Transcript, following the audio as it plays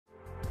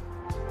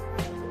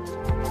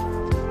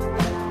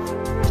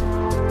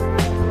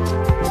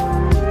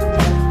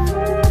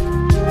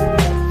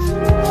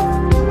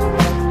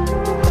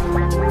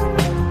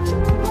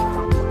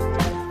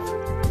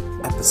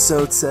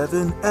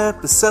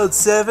Episode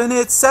 7,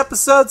 it's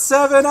episode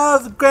 7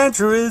 of the Gran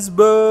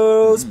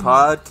Turisbros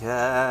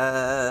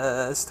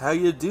podcast. How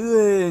you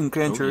doing,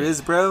 Gran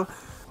Turisbro?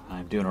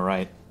 I'm doing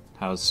alright.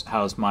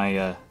 How's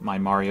my my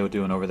Mario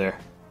doing over there?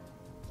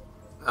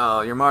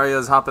 Oh, your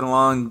Mario's hopping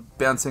along,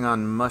 bouncing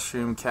on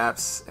mushroom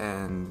caps,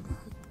 and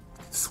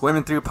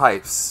swimming through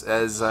pipes,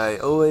 as I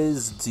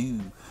always do.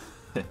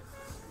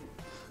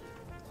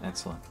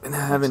 Excellent. Been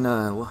having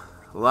a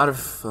lot of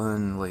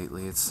fun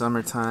lately. It's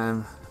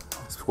summertime.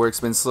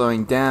 Work's been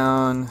slowing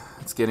down.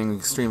 It's getting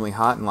extremely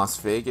hot in Las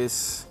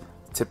Vegas.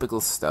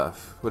 Typical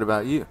stuff. What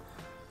about you?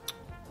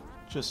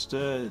 Just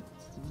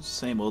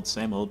same old,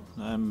 same old.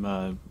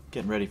 I'm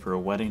getting ready for a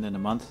wedding in a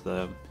month.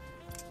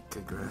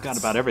 Congrats. Got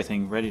about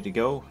everything ready to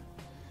go.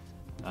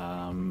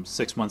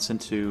 6 months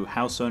into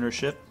house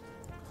ownership.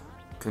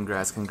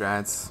 Congrats.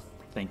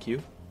 Thank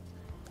you.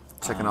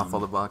 Checking off all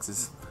the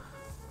boxes.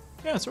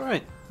 Yeah, it's all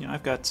right. You know,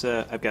 I've got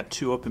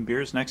 2 open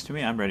beers next to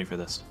me. I'm ready for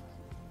this.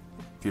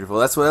 Beautiful.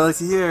 That's what I like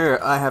to hear.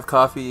 I have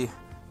coffee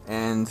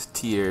and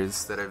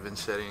tears that I've been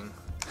shedding.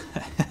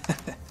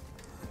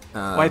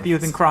 Wipe you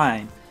than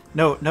crying.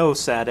 No,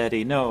 sad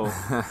Eddie, no.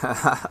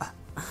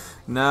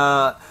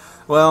 Nah.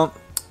 Well,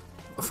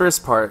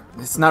 first part,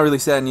 it's not really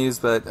sad news,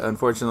 but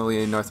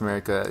unfortunately North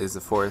America is the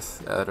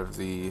 4th out of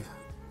the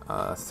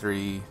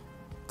 3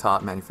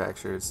 top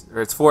manufacturers. Or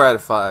it's 4 out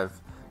of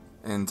 5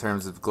 in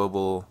terms of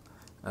global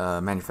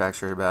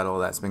manufacturer battle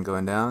that's been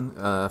going down.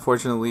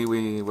 Fortunately,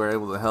 we were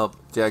able to help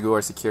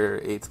Jaguar secure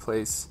 8th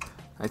place,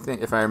 I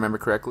think, if I remember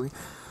correctly,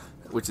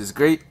 which is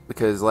great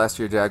because last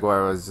year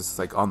Jaguar was just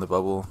like on the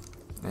bubble,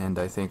 and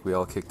I think we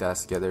all kicked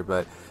ass together.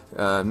 But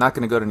I'm not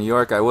going to go to New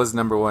York. I was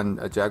number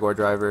 1 Jaguar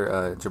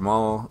driver.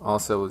 Jamal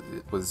also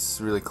was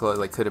really close,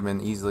 like could have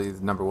been easily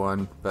number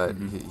 1, but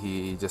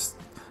he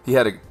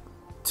had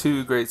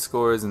 2 great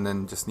scores and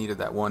then just needed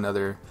that one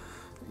other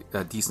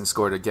decent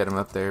score to get him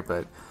up there.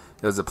 But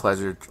it was a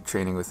pleasure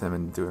training with him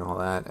and doing all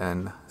that.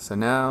 And so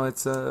now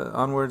it's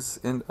onwards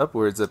and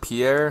upwards.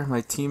 Pierre,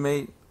 my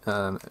teammate,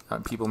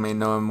 people may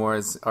know him more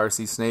as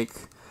RC Snake.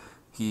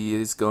 He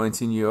is going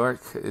to New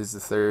York, is the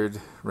 3rd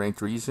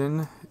ranked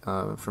region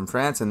from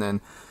France. And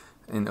then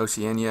in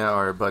Oceania,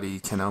 our buddy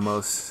Ken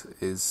Olmos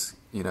is,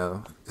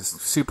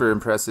 just super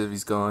impressive.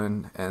 He's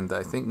going. And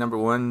I think number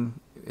 1,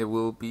 it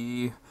will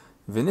be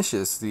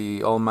Vinicius,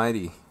 the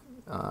almighty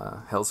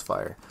Hell's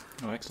Fire.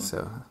 Oh, excellent.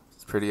 So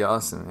it's pretty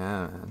awesome,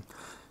 yeah,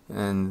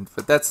 man.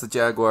 But that's the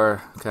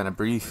Jaguar kind of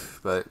brief.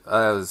 But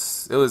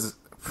it was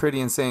pretty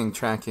insane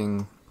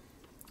tracking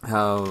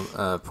how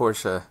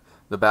Porsche,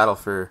 the battle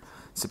for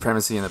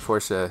supremacy in the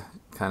Porsche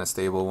kind of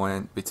stable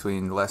went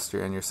between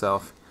Lester and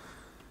yourself.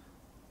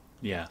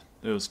 Yeah,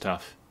 it was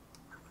tough.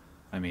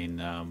 I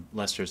mean,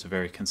 Lester's a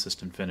very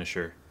consistent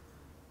finisher,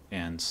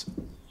 and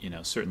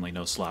certainly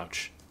no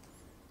slouch.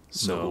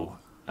 So,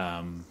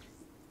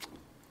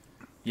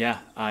 yeah,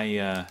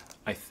 I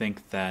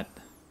think that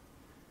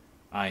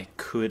I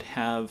could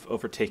have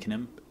overtaken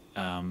him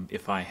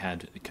if I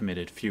had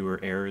committed fewer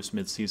errors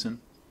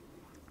mid-season.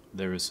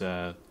 There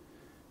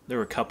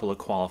were a couple of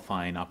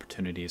qualifying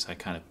opportunities I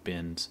kind of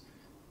binned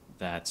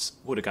that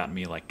would have gotten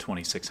me like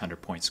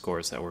 2,600 point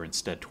scores that were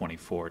instead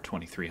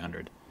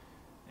 2,300.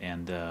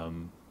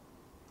 And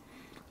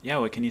yeah,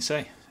 what can you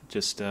say?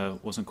 Just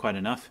wasn't quite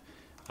enough.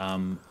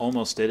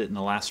 Almost did it in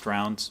the last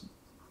round.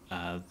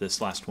 This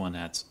last one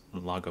at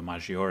Lago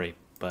Maggiore,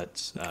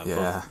 but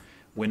both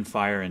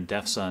Windfire and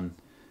Def Sun,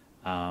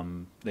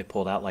 they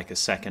pulled out like a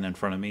second in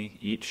front of me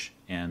each,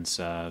 and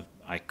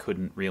I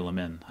couldn't reel them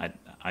in.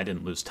 I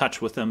didn't lose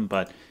touch with them,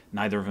 but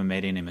neither of them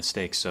made any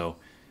mistakes, so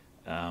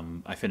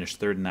I finished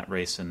 3rd in that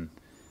race and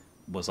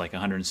was like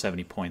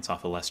 170 points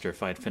off of Lester.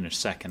 If I had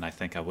finished 2nd, I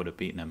think I would have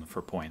beaten him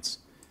for points.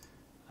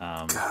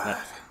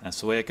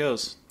 That's the way it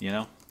goes,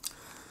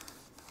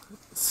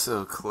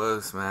 So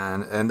close,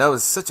 man. And that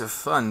was such a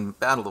fun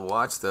battle to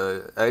watch,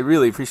 though. I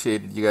really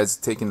appreciated you guys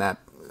taking that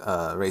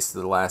race to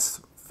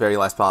the very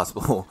last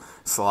possible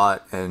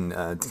slot and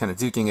kind of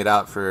duking it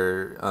out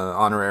for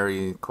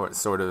honorary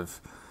sort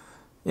of,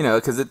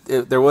 because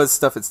there was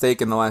stuff at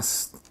stake in the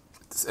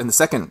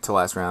second to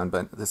last round,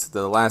 but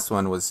the last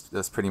one was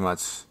just pretty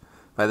much,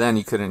 by then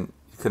you couldn't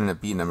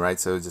have beaten him, right?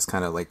 So it was just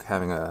kind of like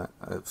having a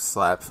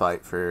slap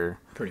fight for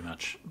pretty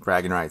much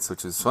bragging rights,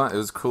 which was fun. It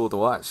was cool to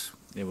watch.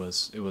 It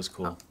was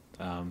cool.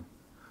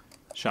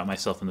 Shot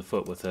myself in the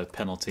foot with a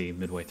penalty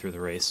midway through the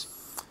race.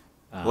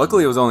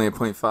 Luckily, it was only a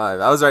 0.5.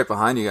 I was right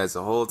behind you guys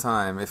the whole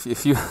time. If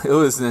you, it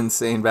was an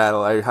insane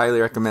battle. I highly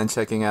recommend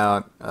checking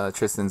out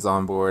Tristan's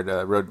Onboard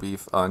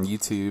Roadbeef on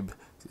YouTube.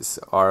 It's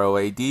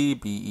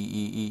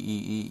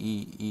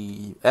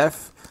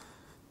ROADBEEEEEEF.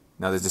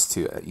 No, there's just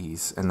 2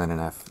 E's and then an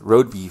F.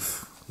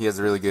 Roadbeef. He has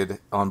a really good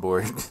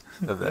onboard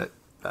of that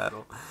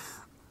battle.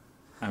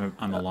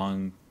 I'm a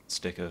long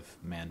stick of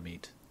man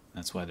meat.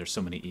 That's why there's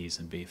so many E's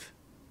in beef.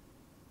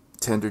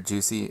 Tender,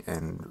 juicy,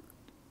 and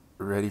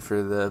ready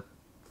for the...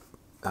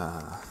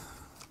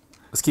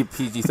 let's keep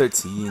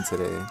PG-13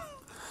 today.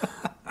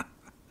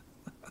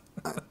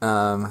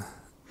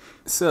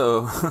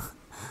 So,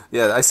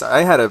 yeah,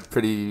 I had a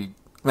pretty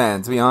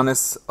Man, to be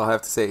honest, I'll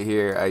have to say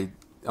here, I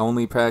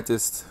only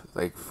practiced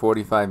like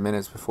 45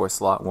 minutes before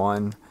slot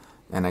one,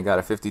 and I got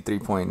a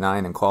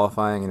 53.9 in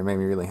qualifying, and it made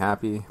me really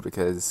happy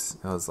because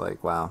I was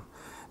like, wow,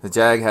 the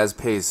Jag has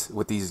pace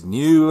with these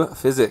new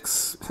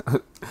physics.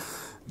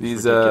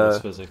 these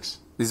Ridiculous physics.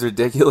 these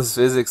ridiculous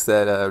physics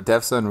that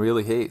Defson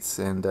really hates,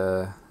 and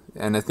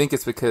I think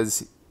it's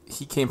because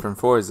he came from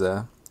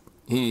Forza.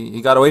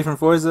 He got away from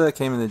Forza,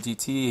 came in the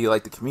GT. He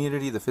liked the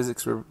community. The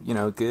physics were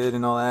good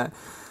and all that,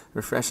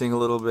 refreshing a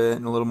little bit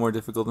and a little more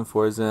difficult than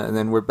Forza. And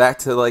then we're back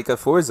to like a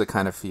Forza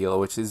kind of feel,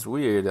 which is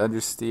weird,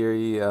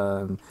 understeery,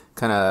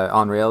 kind of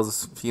on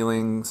rails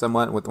feeling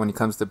somewhat when it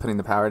comes to putting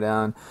the power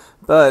down.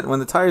 But when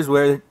the tires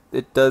wear,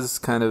 it does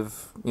kind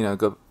of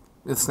go.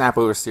 The snap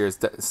oversteer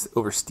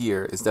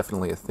is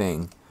definitely a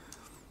thing.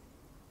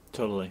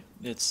 Totally.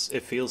 It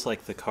feels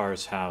like the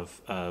cars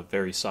have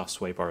very soft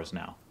sway bars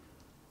now.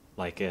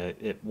 Like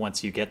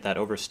once you get that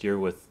oversteer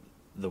with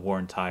the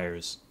worn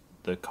tires,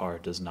 the car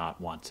does not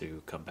want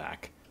to come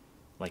back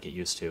like it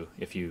used to.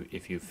 If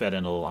you fed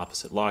in a little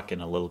opposite lock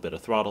and a little bit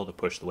of throttle to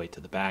push the weight to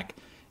the back,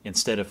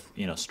 instead of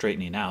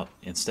straightening out,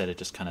 instead it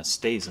just kind of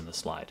stays in the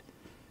slide.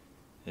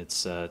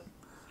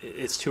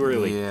 It's too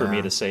early for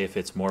me to say if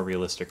it's more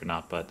realistic or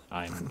not, but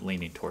I'm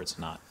leaning towards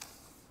not.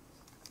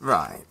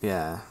 Right.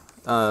 Yeah.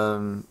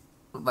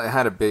 I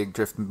had a big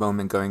drift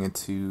moment going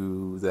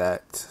into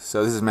that.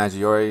 So this is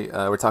Maggiore.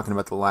 We're talking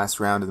about the last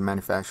round of the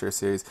manufacturer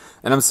series.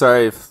 And I'm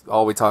sorry if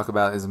all we talk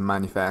about is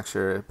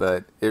manufacturer,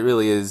 but it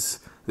really is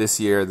this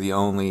year the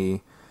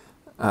only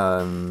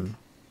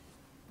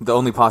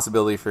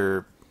possibility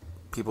for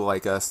people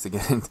like us to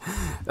get in.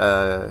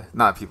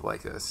 Not people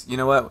like us. You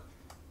know what?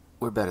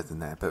 We're better than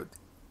that, but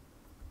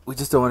we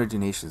just don't want to do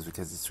nations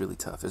because it's really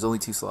tough. There's only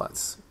 2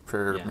 slots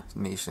per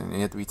nation, and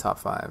you have to be top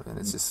 5, and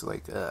it's just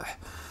like, ugh.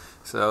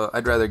 So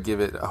I'd rather give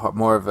it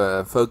more of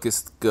a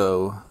focused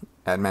go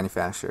at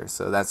manufacturer.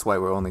 So that's why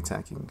we're only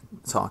talking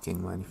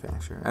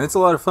manufacturer. And it's a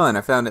lot of fun.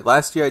 I found it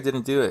last year I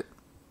didn't do it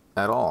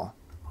at all,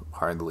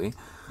 hardly.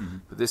 Mm-hmm.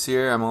 But this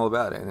year I'm all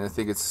about it, and I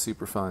think it's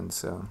super fun.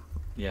 So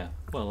yeah.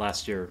 Well,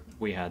 last year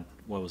we had,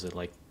 what was it,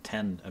 like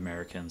 10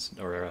 Americans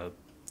or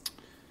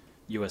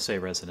USA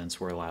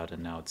residents were allowed,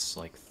 and now it's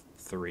like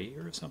 3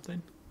 or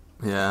something.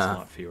 Yeah. It's a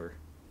lot fewer.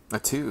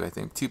 2, I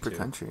think. 2 per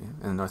country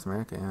in North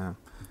America, yeah.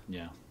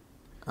 Yeah.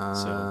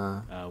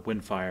 So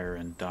Windfire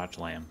and Dodge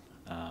Lamb,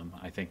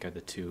 I think, are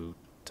the 2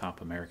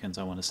 top Americans,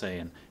 I want to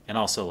say, and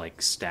also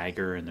like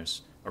Stagger, and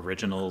there's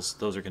Originals.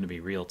 Those are going to be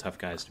real tough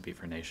guys to beat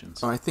for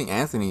nations. Oh, I think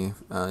Anthony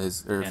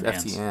is, or and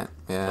FT Ant,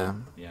 yeah.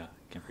 Oh, yeah,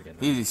 can't forget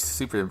that. He's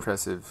super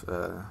impressive.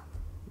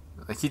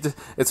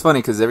 It's funny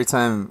because every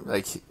time,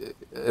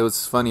 it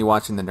was funny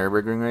watching the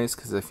Nürburgring race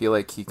because I feel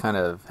like he kind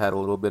of had a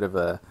little bit of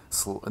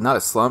not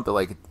a slump, but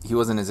like he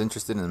wasn't as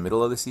interested in the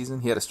middle of the season.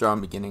 He had a strong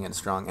beginning and a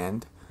strong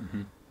end.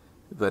 Mm-hmm.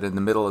 But in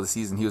the middle of the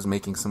season, he was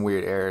making some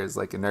weird errors.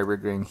 Like in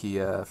Nürburgring, he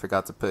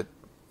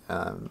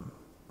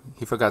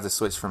forgot to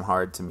switch from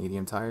hard to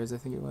medium tires, I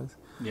think it was.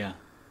 Yeah.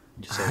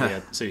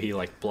 So he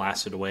like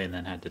blasted away and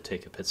then had to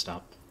take a pit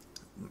stop.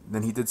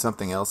 Then he did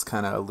something else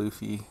kind of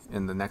aloofy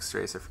in the next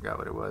race. I forgot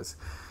what it was.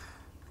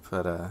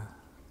 But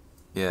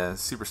yeah,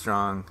 super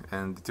strong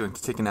and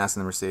kicking ass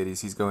in the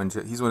Mercedes. He's one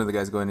of the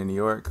guys going to New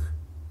York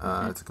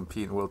to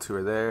compete in World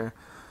Tour there.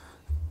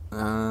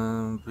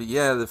 But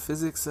yeah, the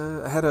physics.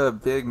 I had a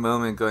big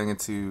moment going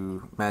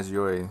into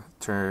Maggiore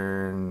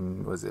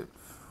turn. Was it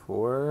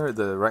 4?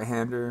 The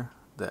right-hander,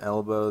 the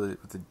elbow,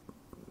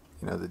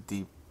 the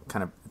deep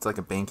kind of. It's like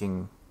a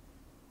banking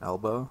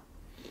elbow.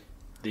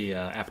 The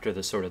after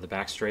the sort of the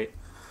back straight.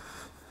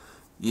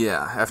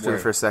 Yeah, after the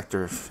first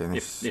sector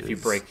finish. If you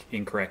brake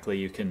incorrectly,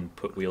 you can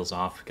put wheels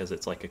off because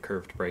it's like a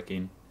curved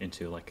braking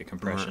into like a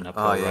compression up.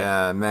 Oh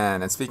yeah,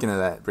 man! And speaking of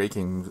that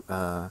braking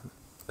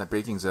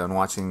zone,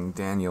 watching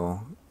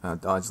Daniel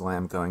Dodge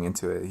Lamb going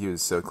into it, he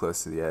was so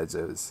close to the edge.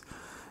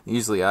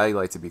 Usually I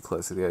like to be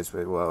close to the edge,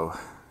 but whoa,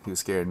 he was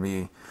scaring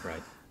me.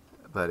 Right.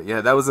 But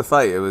yeah, that was a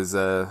fight. It was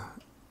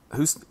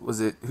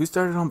who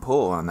started on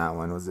pole on that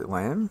one? Was it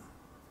Lamb?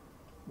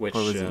 Or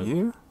was it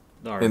you?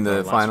 In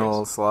the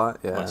final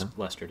slot? Yeah.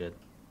 Lester did.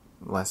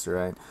 Lester,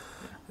 right.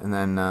 Yeah. And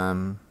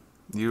then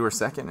you were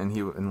second,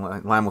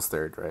 and Lamb was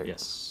third, right?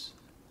 Yes.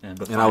 And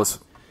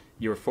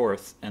you were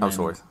fourth. And I was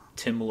fourth.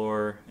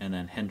 Timlor, and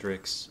then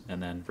Hendricks,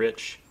 and then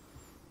Rich,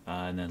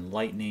 and then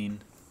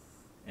Lightning,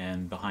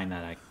 and behind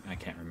that I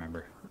can't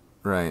remember.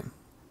 Right.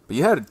 But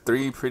you had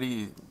 3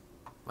 pretty,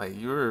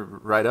 you were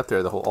right up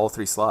there all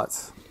 3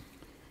 slots.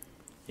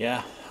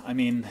 Yeah, I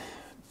mean,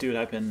 dude,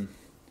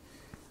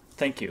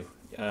 thank you.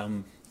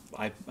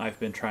 I've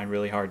been trying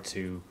really hard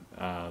to.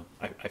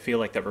 I feel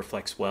like that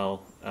reflects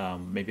well.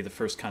 Maybe the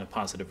first kind of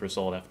positive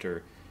result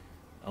after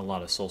a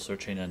lot of soul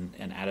searching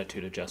and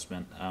attitude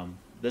adjustment.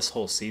 This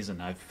whole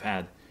season, I've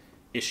had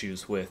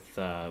issues with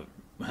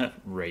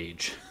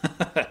rage.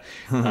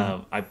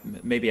 I've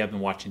been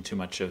watching too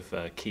much of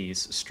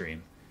Key's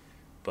stream,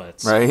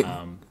 but right.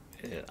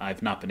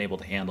 I've not been able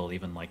to handle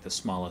even like the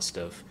smallest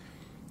of,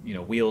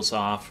 wheels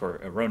off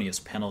or erroneous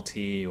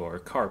penalty or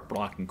car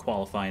blocking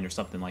qualifying or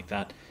something like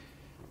that.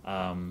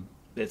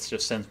 it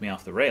just sends me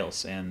off the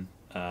rails, and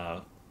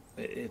I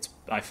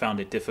found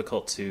it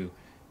difficult to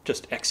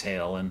just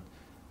exhale and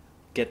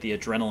get the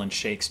adrenaline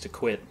shakes to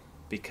quit,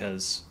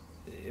 because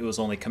it was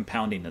only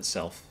compounding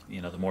itself.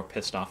 The more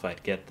pissed off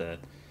I'd get, the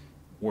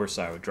worse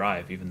I would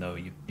drive, even though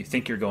you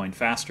think you're going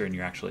faster and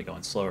you're actually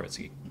going slower. It's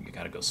you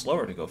got to go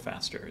slower to go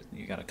faster.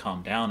 You got to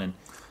calm down, and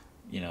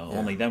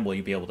only then will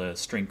you be able to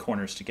string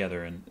corners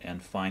together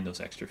and find those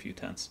extra few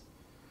tenths.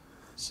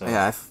 So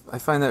yeah, I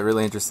find that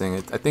really interesting.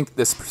 I think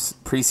this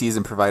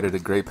preseason provided a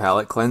great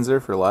palate cleanser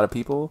for a lot of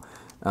people.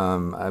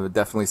 I would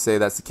definitely say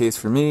that's the case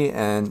for me,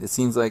 and it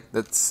seems like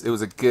it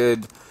was a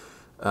good,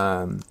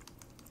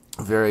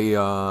 very it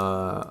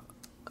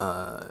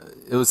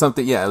was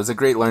something. Yeah, it was a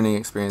great learning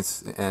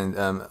experience, and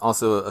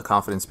also a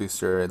confidence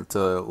booster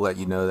to let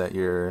you know that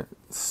you're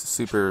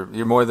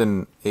more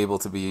than able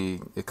to be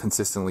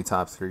consistently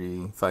top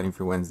 3, fighting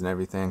for wins and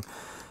everything,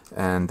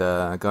 and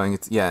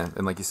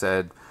and like you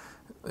said.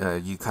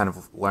 You kind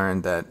of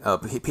learned that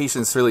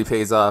patience really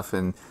pays off,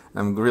 and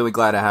I'm really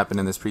glad it happened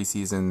in this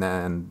preseason,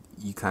 and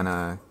you kind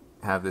of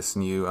have this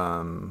new,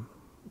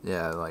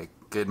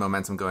 good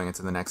momentum going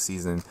into the next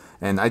season.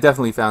 And I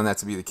definitely found that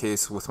to be the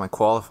case with my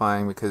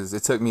qualifying, because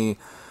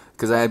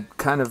I had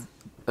kind of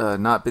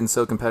not been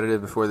so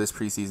competitive before this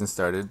preseason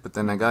started, but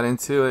then I got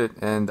into it,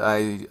 and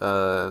I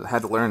had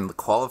to learn the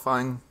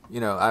qualifying.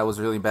 I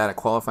was really bad at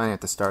qualifying at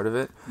the start of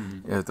it,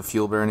 the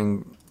fuel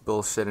burning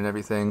bullshit and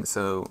everything.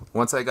 So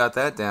once I got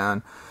that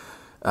down,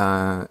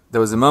 there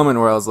was a moment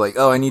where I was like,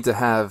 I need to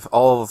have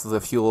all of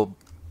the fuel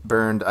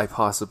burned I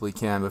possibly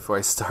can before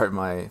I start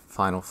my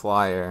final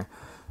flyer.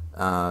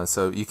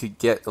 So you could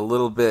get a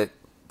little bit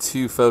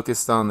too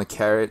focused on the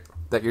carrot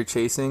that you're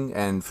chasing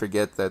and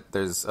forget that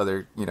there's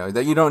other,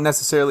 that you don't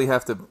necessarily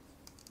have to,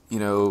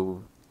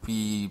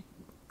 be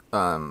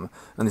on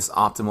this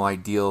optimal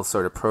ideal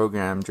sort of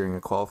program during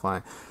a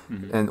qualifying.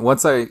 And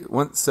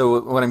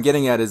so what I'm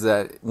getting at is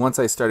that once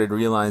I started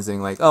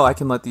realizing I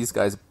can let these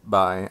guys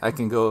by, I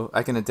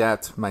can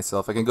adapt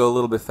myself, I can go a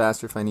little bit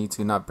faster if I need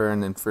to, not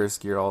burn in first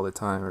gear all the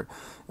time,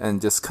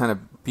 and just kind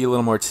of be a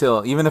little more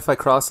chill. Even if I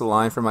cross the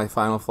line for my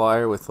final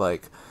flyer with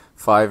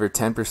 5 or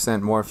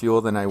 10% more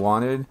fuel than I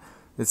wanted,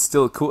 it's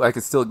still cool. I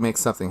could still make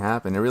something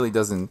happen. It really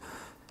doesn't,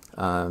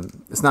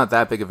 it's not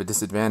that big of a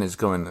disadvantage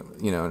going,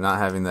 not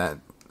having that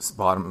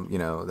bottom,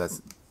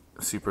 that's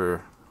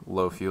super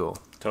low fuel.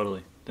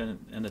 Totally.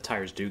 And the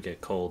tires do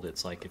get cold.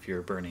 It's like if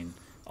you're burning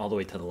all the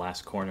way to the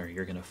last corner,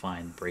 you're going to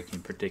find braking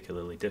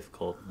particularly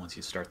difficult once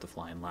you start the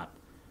flying lap.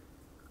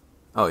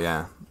 Oh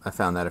yeah, I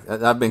found that.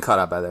 I've been caught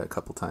up by that a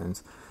couple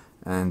times,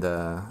 and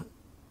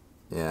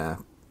yeah.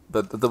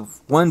 But the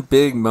one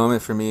big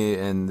moment for me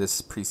in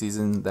this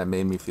preseason that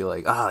made me feel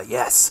like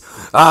was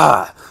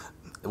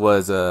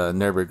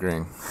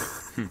Nürburgring.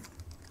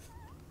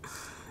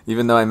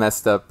 Even though I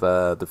messed up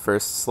the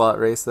first slot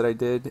race that I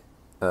did,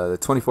 the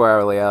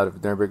 24-hour layout of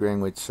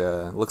Nürburgring, which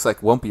looks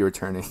like won't be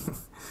returning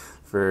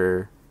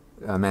for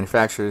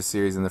Manufacturers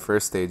Series in the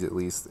first stage at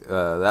least,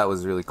 that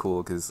was really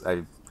cool because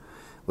I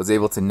was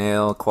able to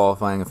nail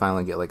qualifying and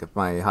finally get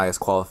my highest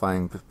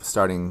qualifying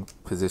starting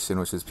position,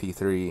 which was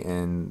P3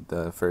 in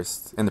the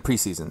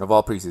preseason. Of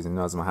all preseason,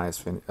 that was my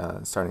highest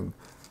starting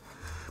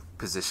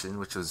position,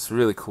 which was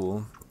really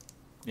cool.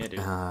 Yeah, dude.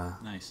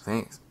 Nice.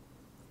 Thanks.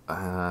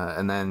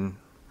 And then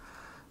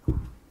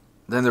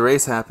the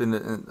race happened,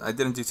 and I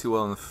didn't do too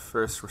well in the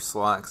first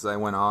slot because I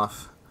went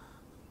off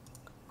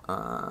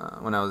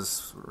when I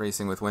was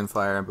racing with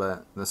Windfire.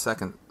 But the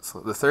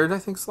third, I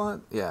think,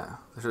 slot,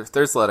 the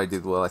third slot I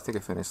did well. I think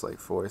I finished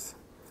 4th,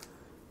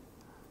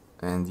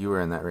 and you were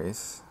in that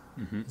race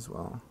as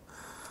well.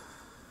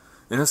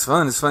 And it's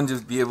fun. It's fun to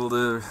be able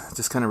to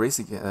just kind of race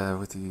again,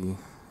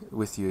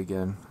 with you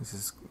again, which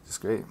is just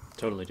great.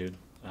 Totally, dude.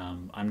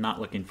 I'm not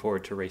looking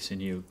forward to racing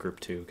you Group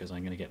 2 because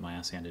I'm going to get my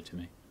ass handed to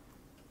me.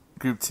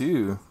 Group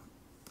 2?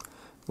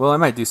 Well, I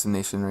might do some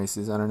nation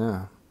races. I don't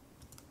know.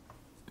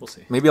 We'll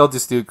see. Maybe I'll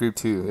just do Group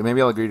 2.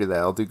 Maybe I'll agree to that.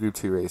 I'll do Group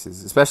 2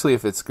 races, especially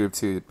if it's Group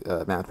 2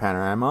 Mount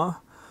Panorama.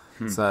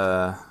 It's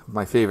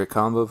my favorite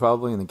combo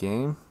probably in the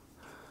game.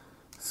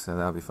 So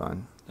that'll be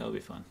fun. That'll be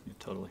fun. Yeah,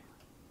 totally.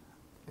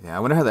 Yeah, I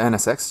wonder how the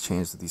NSX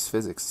changed with these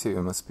physics too.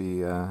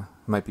 It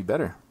might be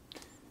better.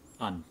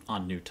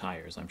 On new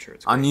tires, I'm sure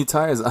it's great. On new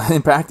tires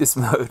in practice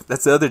mode.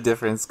 That's the other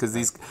difference because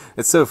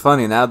it's so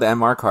funny now. The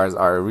MR cars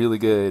are really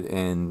good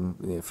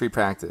in free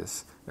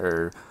practice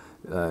or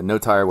no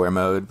tire wear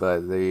mode,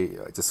 but they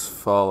just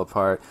fall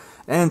apart.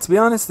 And to be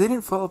honest, they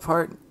didn't fall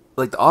apart.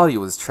 The audio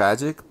was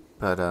tragic,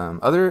 but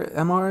other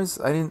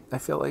MRs, I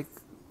feel like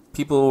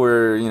people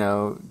were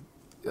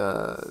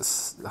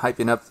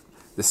hyping up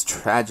this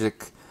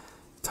tragic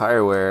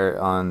tire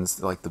wear on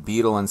the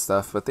Beetle and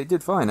stuff, but they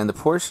did fine. And the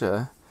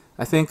Porsche,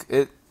 I think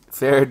it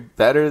fared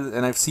better,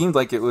 and it seemed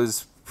like it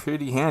was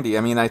pretty handy.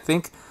 I mean, I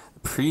think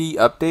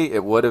pre-update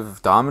it would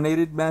have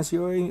dominated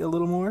Maggiore a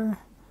little more.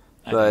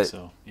 I think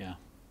so, yeah.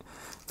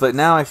 But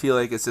now I feel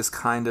like it's just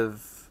kind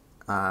of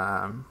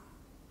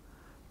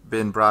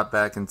been brought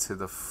back into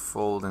the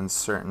fold in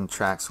certain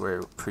tracks where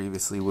it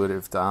previously would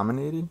have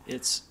dominated.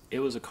 It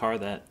was a car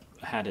that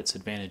had its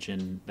advantage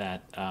in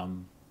that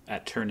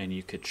at turn-in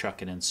you could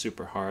chuck it in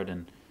super hard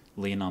and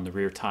lean on the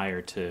rear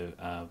tire to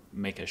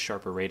make a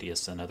sharper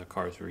radius than other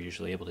cars were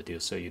usually able to do.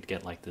 So you'd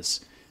get like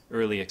this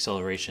early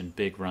acceleration,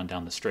 big run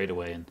down the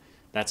straightaway, and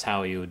that's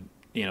how you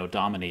would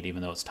dominate,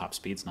 even though its top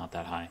speed's not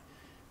that high.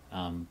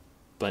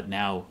 But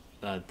now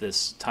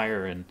this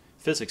tire and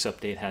physics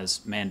update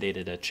has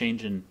mandated a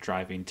change in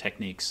driving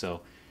technique,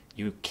 so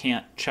you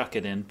can't chuck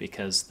it in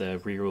because the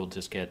rear will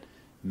just get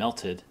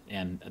melted,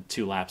 and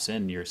 2 laps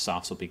in, your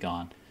softs will be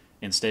gone.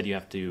 Instead, you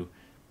have to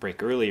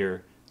brake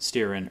earlier,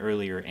 steer in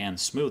earlier and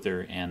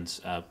smoother, and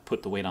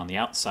put the weight on the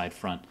outside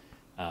front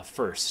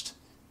first,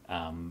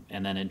 and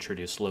then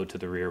introduce load to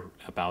the rear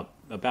about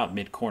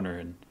mid-corner,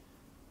 and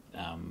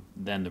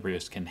then the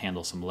rears can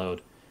handle some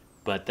load.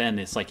 But then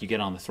it's like you get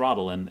on the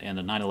throttle, and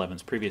the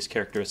 911's previous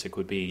characteristic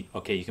would be,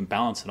 okay, you can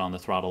balance it on the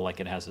throttle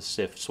like it has a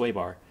stiff sway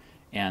bar,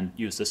 and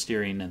use the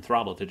steering and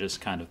throttle to just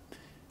kind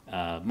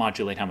of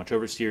modulate how much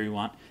oversteer you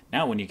want.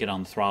 Now when you get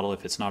on the throttle,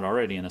 if it's not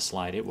already in a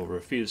slide, it will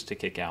refuse to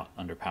kick out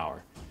under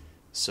power.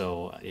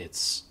 So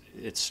it's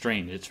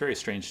strange. It's very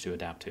strange to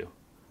adapt to.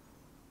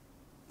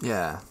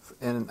 Yeah,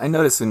 and I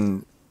noticed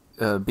in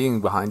being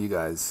behind you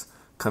guys,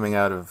 coming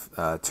out of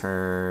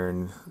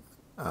turn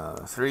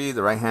 3,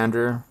 the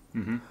right-hander,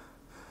 Mm-hmm.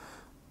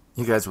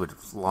 you guys would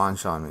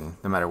launch on me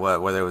no matter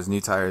what, whether it was new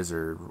tires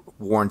or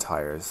worn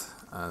tires.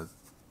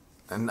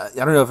 And I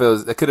don't know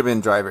if it could have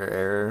been driver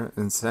error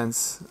in a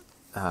sense,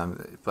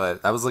 but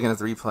I was looking at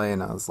the replay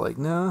and I was like,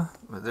 no,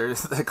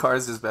 that car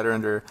is just better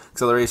under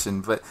acceleration.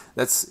 But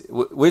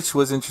which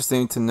was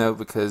interesting to note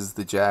because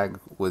the Jag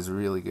was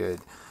really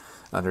good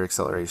under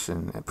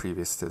acceleration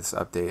previous to this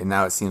update, and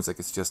now it seems like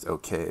it's just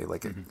okay.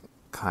 Like it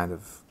kind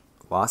of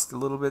lost a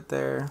little bit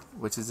there,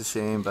 which is a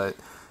shame, but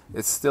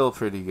it's still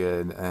pretty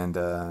good,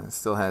 and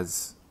still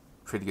has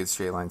pretty good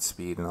straight line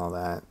speed and all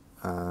that.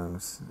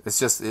 It's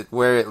just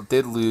where it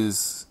did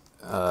lose,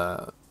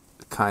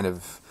 kind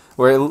of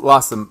where it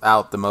lost them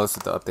out the most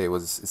with the update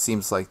was it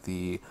seems like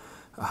the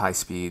high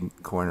speed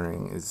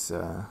cornering is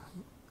a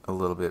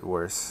little bit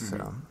worse. Mm-hmm.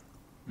 So.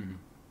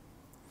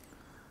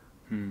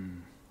 Mm-hmm.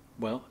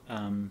 Well,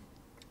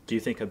 do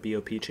you think a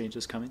BOP change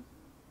is coming?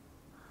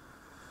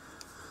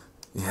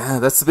 Yeah,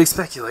 that's the big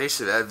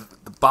speculation.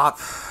 The BOP,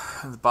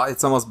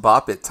 it's almost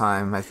BOP it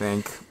time, I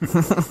think.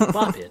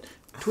 Bop it,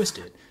 twist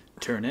it,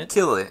 turn it,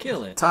 kill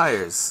it,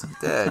 tires,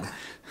 dead,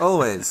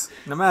 always,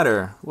 no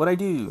matter what I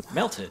do.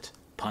 Melt it,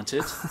 punt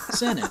it,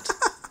 send it.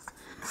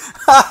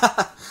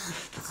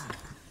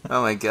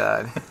 Oh my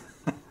god.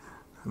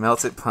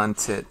 Melt it,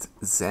 punt it,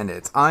 zen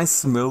it. I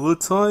smell a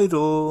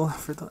title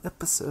for the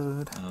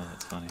episode. Oh,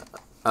 that's funny.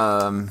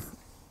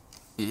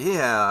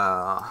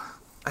 Yeah.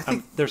 I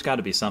think there's got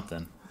to be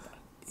something.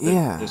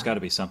 Yeah. There's got to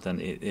be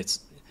something. It's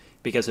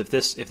because if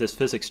this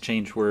physics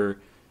change were,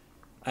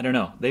 I don't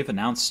know. They've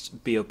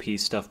announced BOP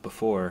stuff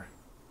before.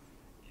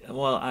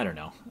 Well, I don't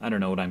know. I don't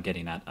know what I'm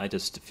getting at. I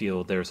just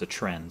feel there's a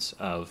trend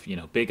of,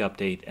 big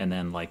update, and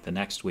then like the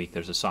next week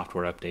there's a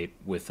software update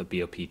with a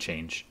BOP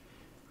change.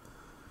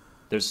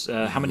 There's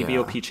how many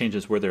BOP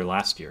changes were there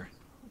last year?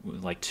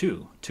 Like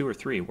two or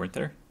three, weren't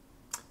there?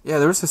 Yeah,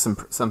 there was just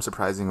some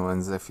surprising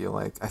ones. I feel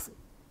like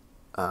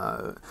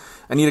I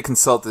need to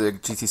consult the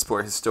GT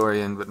Sport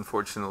historian, but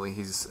unfortunately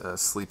he's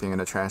sleeping in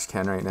a trash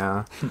can right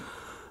now.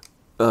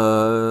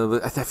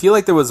 But I feel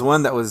like there was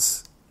one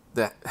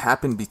that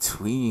happened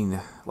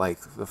between like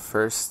the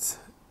first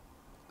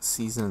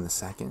season and the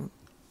second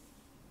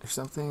or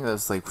something. That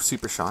was like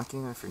super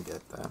shocking. I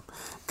forget that.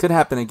 Could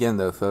happen again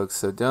though, folks.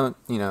 So don't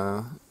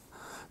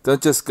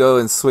just go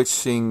and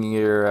switching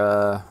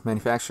your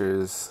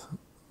manufacturers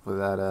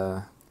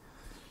without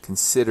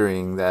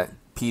considering that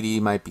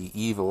PD might be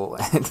evil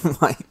and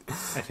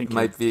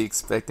might be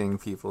expecting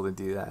people to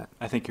do that.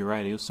 I think you're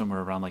right. It was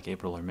somewhere around like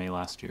April or May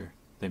last year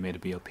they made a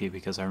BOP,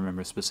 because I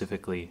remember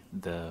specifically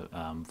the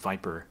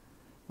Viper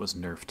was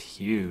nerfed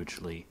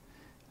hugely.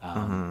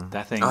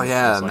 That thing. Oh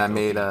yeah, was and like that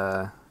made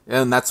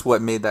and that's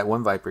what made that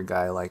one Viper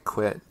guy like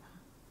quit.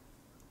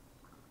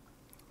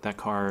 That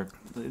car,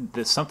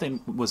 something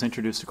was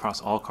introduced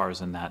across all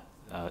cars in that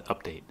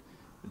update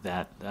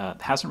that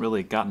hasn't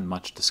really gotten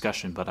much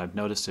discussion, but I've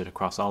noticed it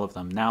across all of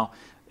them. Now,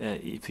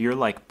 if you're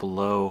like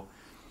below,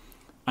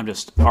 I'm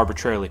just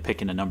arbitrarily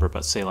picking a number,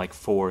 but say like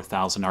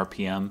 4,000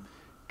 RPM,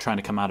 trying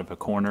to come out of a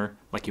corner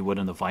like you would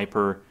in the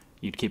Viper,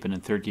 you'd keep it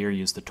in third gear,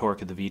 use the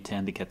torque of the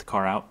V10 to get the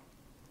car out.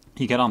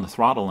 You get on the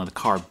throttle and the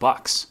car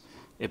bucks.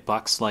 It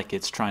bucks like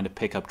it's trying to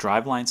pick up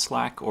driveline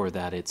slack, or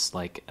that it's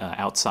like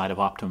outside of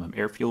optimum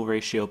air-fuel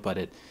ratio, but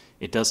it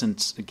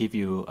doesn't give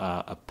you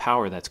a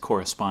power that's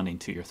corresponding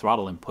to your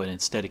throttle input.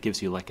 Instead, it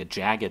gives you like a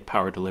jagged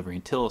power delivery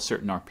until a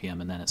certain RPM,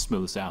 and then it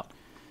smooths out.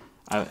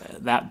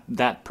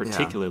 That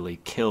particularly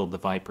killed the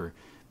Viper,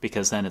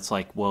 because then it's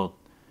like, well,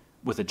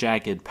 with a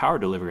jagged power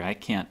delivery, I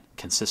can't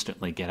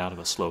consistently get out of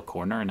a slow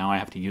corner, and now I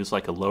have to use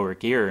like a lower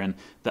gear, and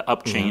the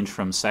up change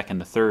from second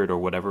to third or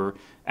whatever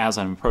as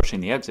I'm approaching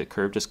the exit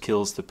curve just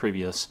kills the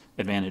previous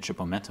advantage of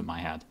momentum I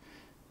had.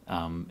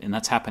 And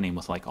that's happening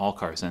with like all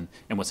cars. And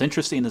what's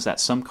interesting is that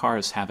some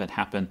cars have it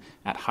happen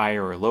at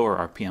higher or lower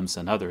RPMs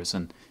than others,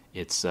 and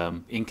it's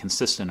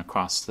inconsistent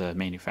across the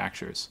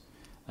manufacturers.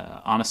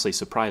 Honestly,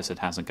 surprised it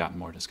hasn't gotten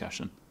more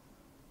discussion.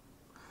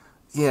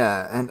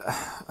 Yeah, and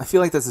I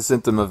feel like that's a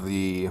symptom of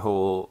the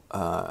whole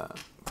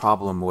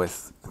problem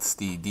with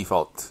the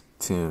default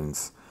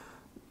tunes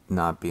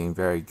not being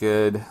very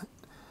good.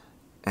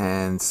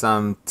 And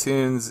some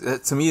tunes,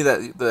 to me,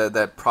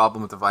 that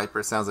problem with the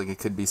Viper sounds like it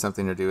could be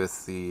something to do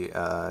with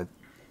the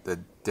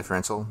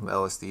differential, the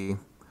LSD.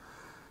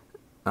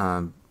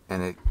 And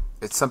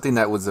it's something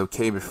that was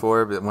okay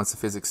before, but once the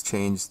physics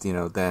changed,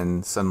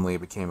 then suddenly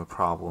it became a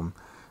problem.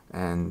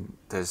 And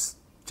there's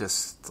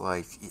just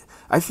like,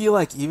 I feel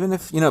like even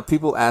if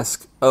people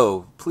ask,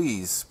 oh,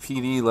 please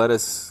PD, let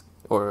us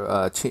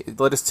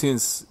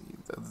tunes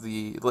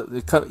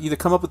either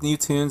come up with new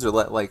tunes or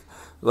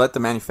let the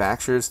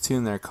manufacturers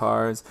tune their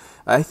cars.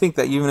 I think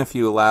that even if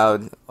you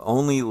allowed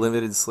only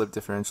limited slip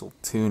differential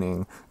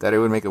tuning, that it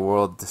would make a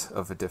world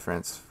of a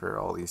difference for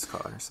all these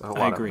cars.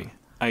 I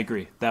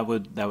agree. That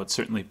would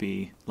certainly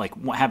be like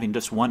having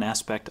just one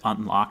aspect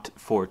unlocked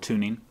for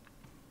tuning.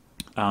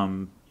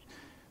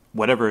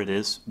 Whatever it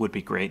is would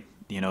be great.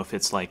 If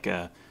it's like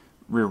a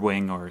rear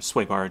wing or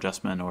sway bar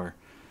adjustment, or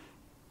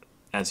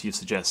as you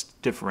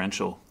suggest,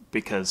 differential,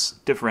 because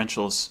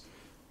differentials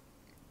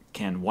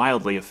can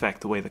wildly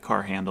affect the way the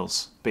car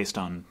handles based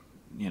on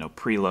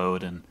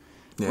preload and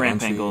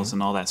ramp angles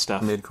and all that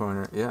stuff. Mid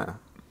corner, yeah.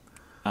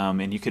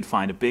 And you could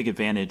find a big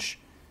advantage,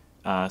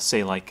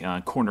 say like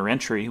corner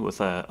entry with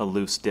a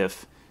loose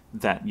diff,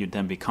 that you'd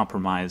then be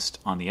compromised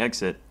on the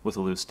exit with a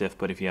loose diff.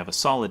 But if you have a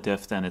solid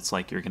diff, then it's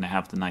like you're going to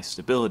have the nice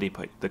stability,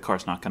 but the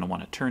car's not going to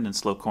want to turn in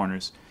slow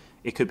corners.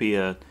 It could be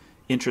a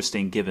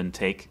interesting give and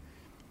take.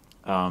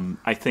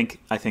 I think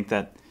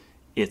that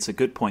it's a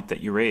good point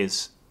that you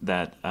raise,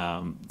 that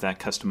that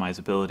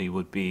customizability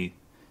would be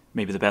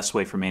maybe the best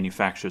way for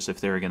manufacturers if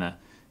they're going to,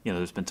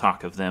 there's been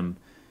talk of them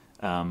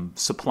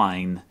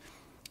supplying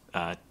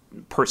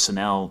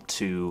personnel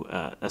to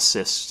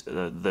assist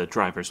the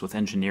drivers with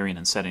engineering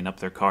and setting up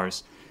their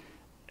cars.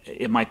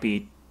 It might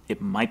be,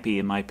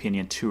 in my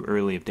opinion, too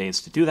early of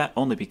days to do that,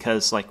 only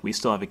because we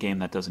still have a game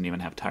that doesn't even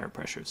have tire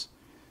pressures.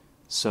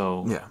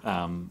 So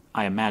yeah.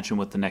 I imagine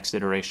with the next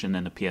iteration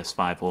in the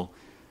PS5, we'll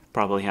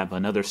probably have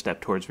another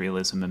step towards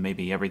realism, and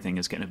maybe everything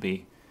is going to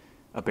be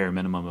a bare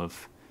minimum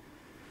of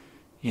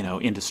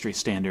industry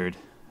standard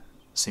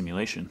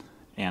simulation.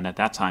 And at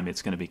that time,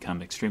 it's going to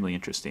become extremely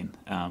interesting,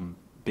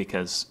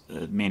 because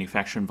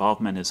manufacturer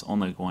involvement is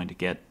only going to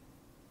get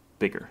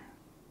bigger.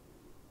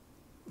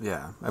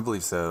 Yeah, I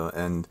believe so.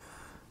 And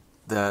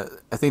I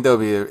think that would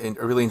be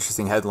a really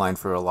interesting headline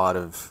for a lot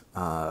of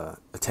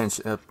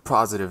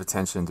positive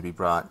attention to be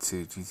brought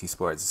to GT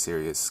Sport as a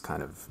serious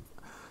kind of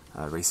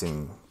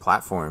racing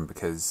platform,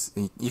 because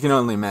you can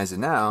only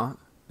imagine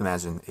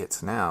it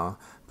now.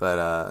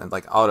 But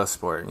like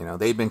Autosport,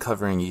 they've been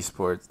covering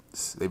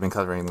esports, they've been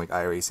covering like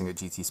iRacing at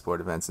GT Sport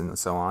events and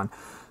so on.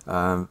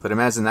 But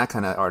imagine that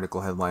kind of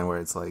article headline where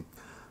it's like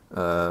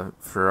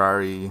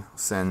Ferrari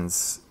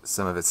sends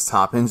some of its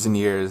top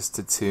engineers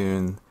to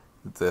tune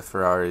the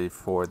Ferrari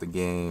for the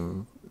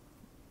game,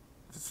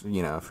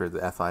 for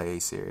the FIA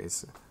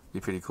series. It'd be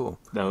pretty cool.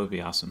 That would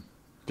be awesome.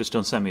 Just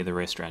don't send me the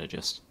race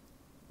strategist.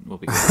 We'll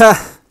be good.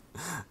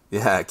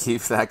 Yeah,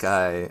 keep that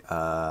guy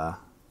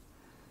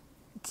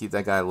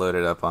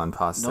loaded up on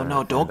pasta.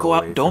 No, don't go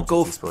out. Don't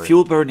go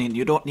fuel burning.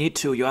 You don't need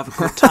to. You have a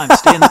good time.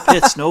 Stay in the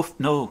pits.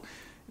 No.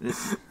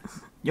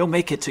 You'll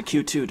make it to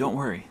Q2. Don't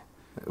worry.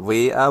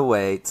 We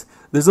wait.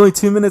 There's only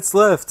 2 minutes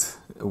left.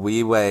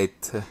 We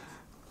wait.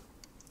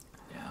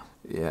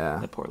 Yeah.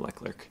 That poor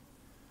Leclerc.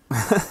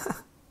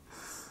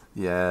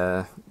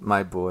 Yeah,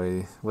 my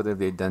boy. What have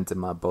they done to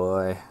my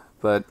boy?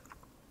 But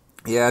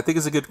yeah, I think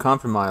it's a good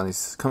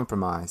compromise.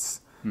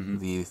 Mm-hmm.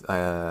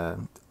 The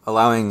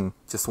allowing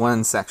just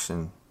one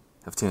section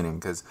of tuning,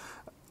 because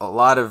a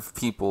lot of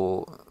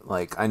people,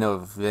 like I know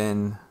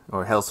Vin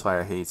or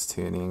Hellsfire hates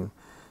tuning.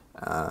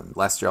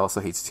 Lester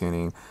also hates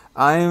tuning.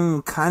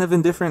 I'm kind of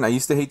indifferent. I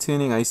used to hate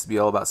tuning. I used to be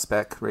all about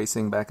spec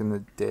racing back in the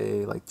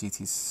day, like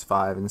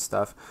GT5 and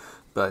stuff.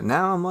 But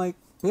now I'm like,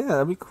 yeah,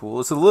 that'd be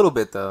cool. It's a little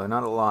bit though,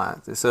 not a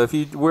lot. So if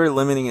you were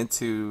limiting it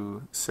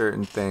to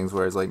certain things,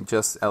 whereas like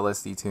just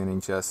LSD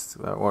tuning,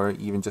 or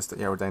even just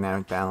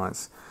aerodynamic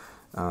balance,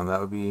 I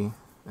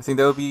think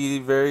that would be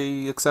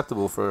very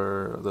acceptable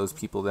for those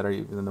people that are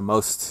even the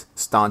most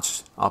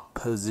staunch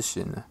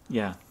opposition.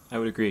 Yeah, I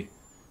would agree.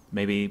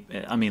 Maybe,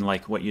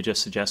 like what you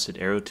just suggested,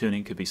 aero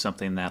tuning could be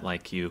something that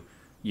like you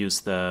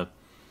use the,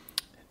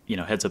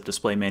 heads-up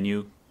display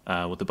menu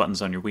with the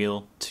buttons on your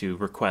wheel to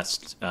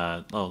request,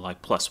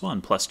 like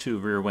 +1,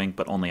 +2 rear wing,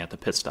 but only at the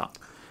pit stop.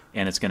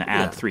 And it's going to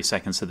add 3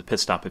 seconds to the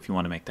pit stop if you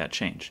want to make that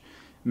change.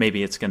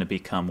 Maybe it's going to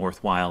become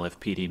worthwhile if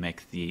PD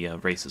make the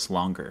races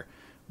longer,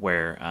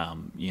 where,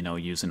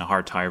 using a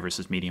hard tire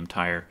versus medium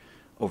tire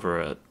over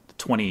a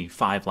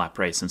 25-lap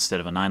race instead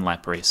of a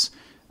 9-lap race.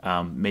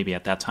 Maybe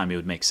at that time it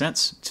would make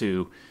sense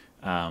to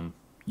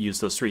use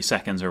those 3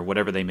 seconds or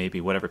whatever they may be,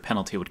 whatever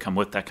penalty would come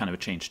with that kind of a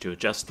change, to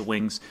adjust the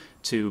wings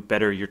to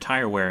better your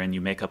tire wear, and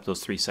you make up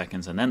those 3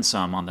 seconds and then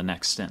some on the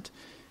next stint.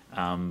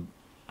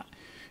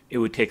 It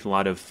would take a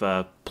lot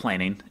of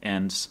planning,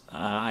 and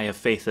I have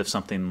faith if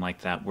something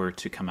like that were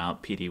to come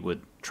out, PD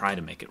would try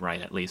to make it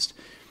right at least.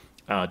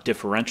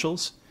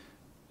 Differentials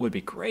would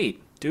be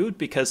great, dude,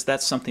 because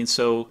that's something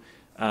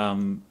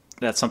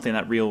that's something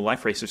that real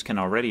life racers can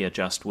already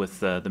adjust with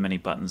the many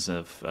buttons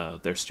of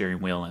their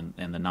steering wheel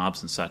and the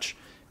knobs and such.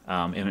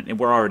 And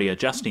we're already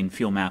adjusting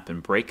fuel map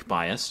and brake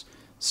bias,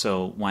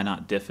 so why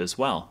not diff as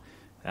well?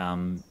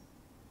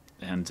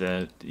 And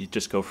you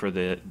just go for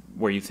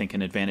where you think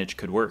an advantage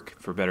could work,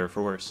 for better or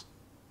for worse.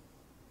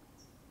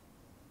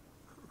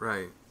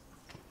 Right.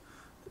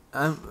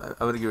 I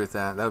would agree with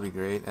that. That would be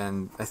great.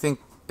 And I think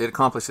it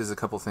accomplishes a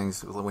couple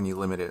things when you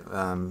limit it.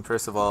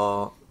 First of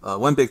all,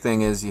 one big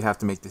thing is you have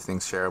to make the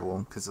things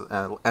shareable, because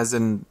as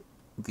in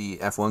the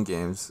F1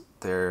 games,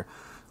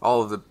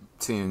 all of the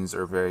tunes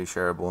are very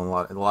shareable,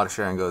 and a lot of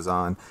sharing goes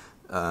on.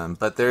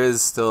 But there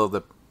is still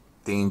the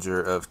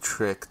danger of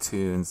trick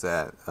tunes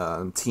that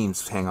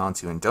teams hang on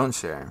to and don't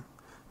share,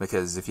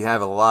 because if you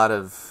have a lot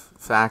of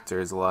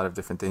factors, a lot of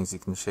different things you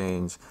can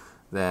change,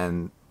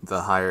 then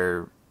the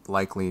higher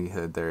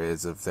likelihood there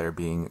is of there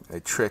being a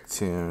trick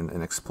tune,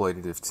 an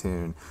exploitative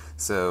tune.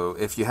 So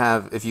if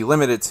you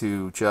limit it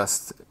to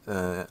just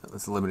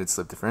limited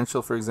slip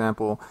differential, for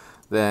example,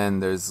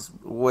 then there's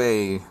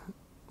way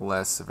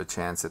less of a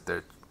chance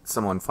that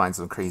someone finds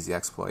some crazy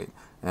exploit.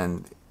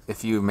 And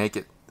if you make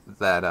it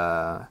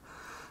that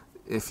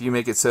if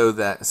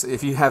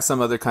you have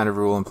some other kind of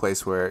rule in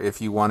place where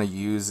if you want to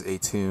use a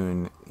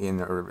tune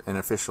in an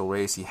official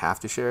race, you have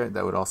to share it,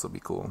 that would also be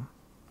cool.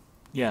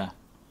 Yeah,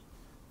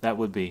 that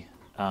would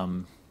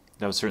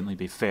certainly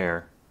be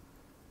fair.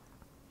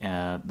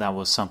 That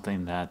was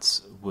something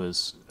that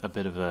was a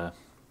bit of a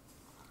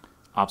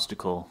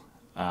obstacle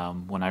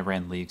when I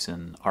ran leagues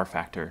in R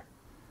Factor,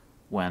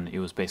 when it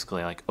was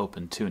basically like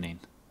open tuning,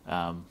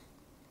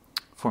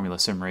 Formula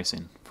Sim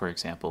Racing, for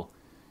example.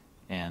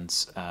 And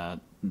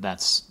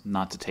that's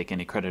not to take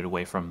any credit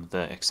away from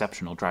the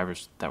exceptional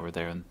drivers that were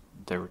there, and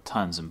there were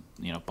tons, and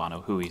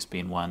Bono Huis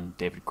being one,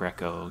 David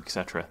Greco,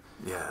 etc.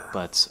 Yeah.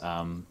 But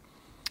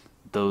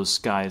those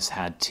guys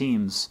had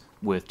teams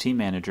with team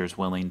managers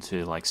willing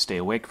to stay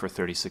awake for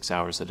 36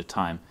 hours at a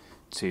time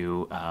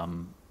to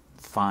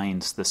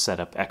find the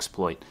setup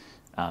exploit.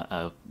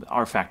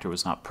 R Factor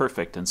was not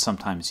perfect, and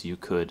sometimes you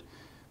could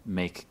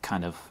make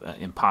kind of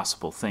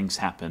impossible things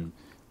happen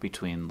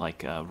between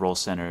roll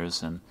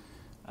centers and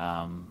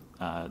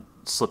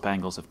slip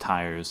angles of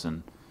tires,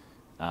 and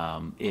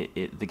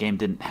the game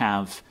didn't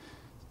have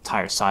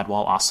tire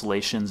sidewall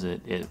oscillations.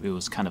 It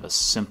was kind of a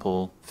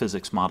simple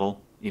physics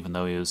model, even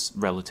though it was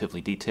relatively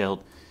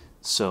detailed.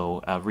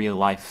 So real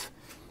life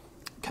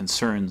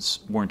concerns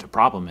weren't a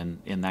problem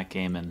in that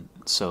game, and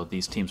so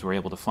these teams were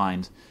able to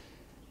find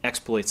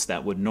exploits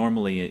that would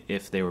normally,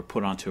 if they were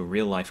put onto a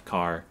real life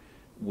car,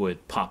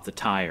 would pop the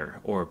tire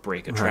or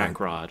break a track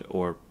rod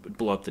or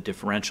blow up the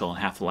differential in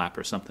half a lap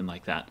or something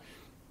like that.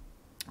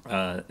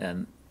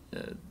 And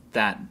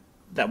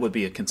that would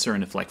be a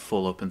concern if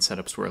full open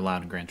setups were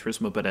allowed in Gran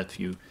Turismo. But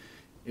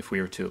if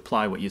we were to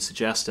apply what you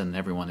suggest and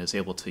everyone is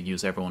able to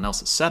use everyone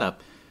else's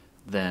setup,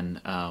 then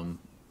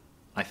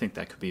I think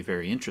that could be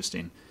very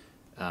interesting.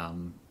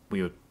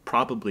 We would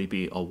probably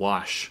be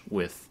awash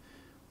with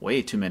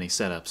way too many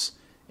setups,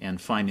 and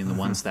finding the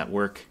ones that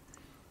work.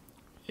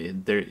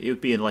 It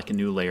would be like a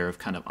new layer of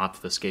kind of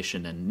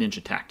obfuscation and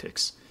ninja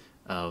tactics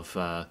of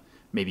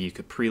maybe you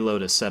could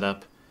preload a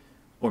setup,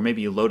 or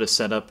maybe you load a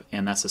setup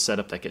and that's a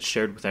setup that gets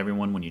shared with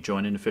everyone when you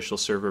join an official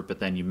server, but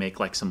then you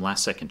make some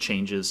last second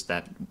changes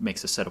that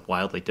makes the setup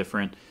wildly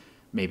different,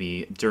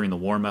 maybe during the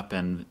warm-up,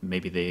 and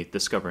maybe they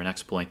discover an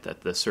exploit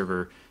that the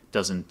server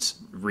doesn't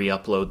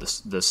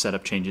re-upload the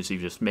setup changes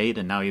you've just made,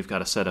 and now you've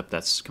got a setup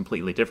that's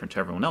completely different to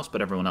everyone else,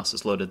 but everyone else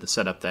has loaded the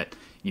setup that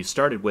you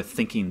started with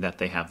thinking that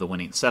they have the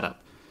winning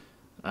setup.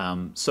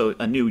 So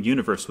a new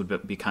universe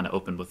would be kind of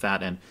open with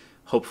that, and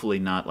hopefully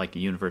not like a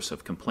universe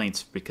of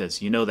complaints, because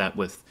that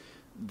with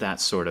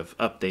that sort of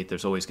update,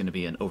 there's always going to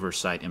be an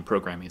oversight in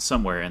programming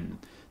somewhere, and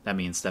that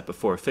means that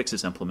before a fix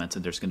is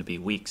implemented, there's going to be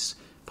weeks,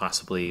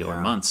 possibly,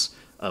 or months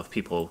of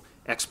people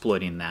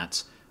exploiting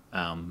that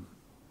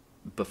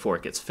before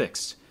it gets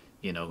fixed.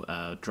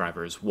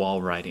 Drivers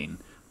wall riding,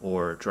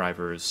 or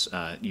drivers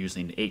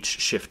using H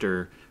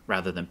shifter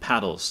rather than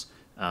paddles,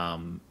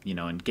 and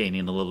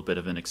gaining a little bit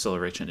of an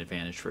acceleration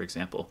advantage, for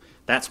example.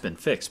 That's been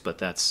fixed, but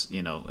that's,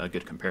 a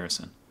good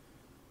comparison.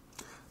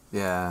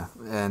 Yeah,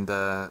 and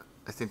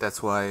I think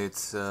that's why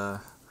it's...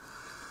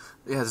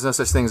 there's no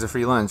such thing as a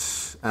free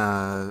lunch.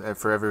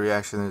 For every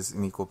reaction, there's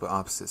an equal but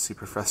opposite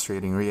super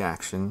frustrating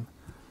reaction.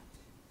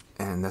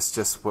 And that's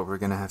just what we're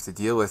going to have to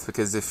deal with,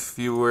 because if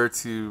you were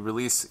to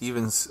release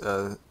even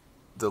the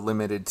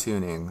limited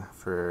tuning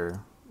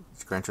for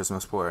Gran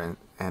Turismo Sport,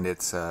 and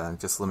it's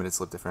just limited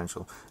slip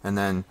differential, and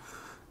then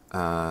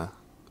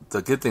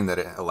the good thing that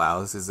it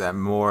allows is that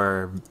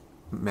more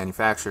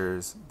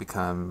manufacturers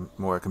become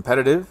more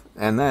competitive,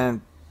 and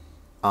then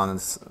on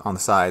the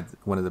side,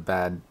 one of the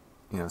bad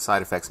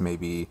side effects may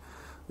be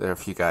that a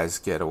few guys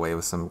get away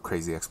with some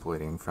crazy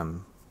exploiting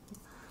from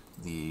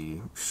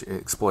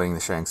exploiting the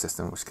sharing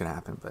system, which can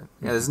happen. But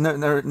yeah, there's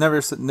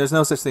there's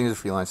no such thing as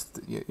free lunch.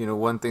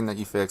 One thing that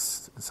you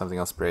fix, something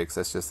else breaks.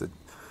 That's just the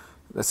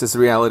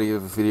reality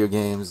of video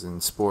games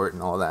and sport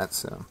and all that.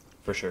 So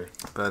for sure.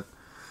 But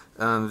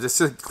just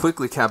to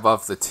quickly cap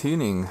off the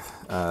tuning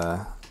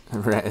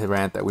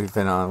rant that we've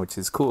been on, which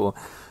is cool.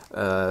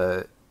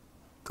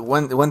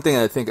 One thing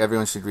I think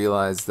everyone should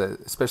realize,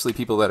 that especially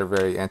people that are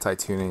very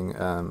anti-tuning,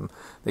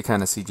 they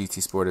kind of see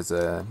GT Sport as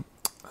a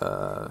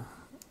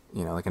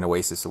like an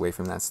oasis away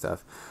from that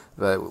stuff.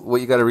 But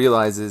what you got to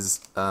realize is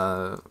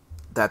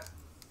that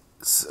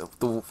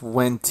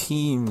when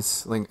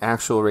teams, like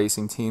actual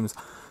racing teams,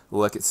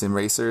 look at sim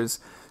racers,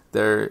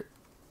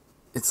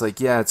 it's like,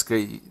 yeah, it's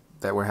great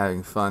that we're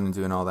having fun and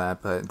doing all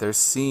that, but they're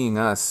seeing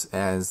us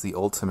as the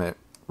ultimate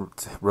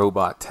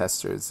robot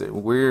testers.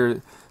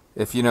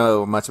 If you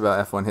know much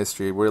about F1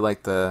 history, we're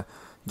like the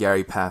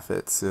Gary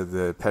Paffetts,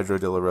 the Pedro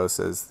de la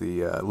Rosas,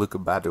 the Luca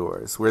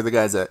Badors. We're the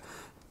guys that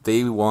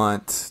they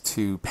want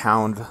to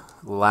pound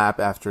lap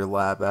after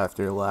lap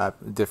after lap,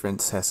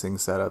 different testing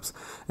setups.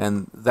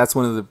 And that's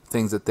one of the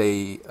things that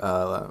they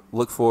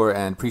look for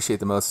and appreciate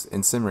the most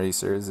in sim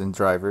racers and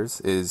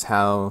drivers, is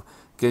how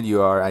good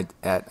you are at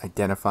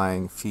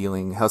identifying,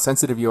 feeling, how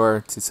sensitive you are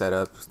to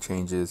setup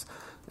changes,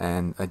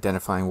 and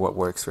identifying what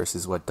works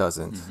versus what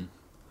doesn't. Mm-hmm.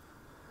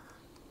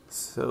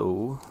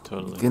 So,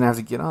 totally. You're gonna have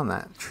to get on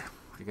that.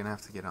 You're gonna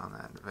have to get on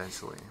that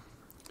eventually.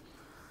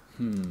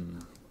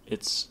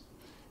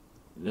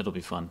 It'll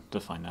be fun to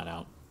find that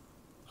out.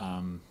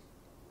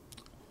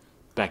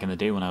 Back in the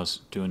day when I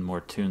was doing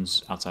more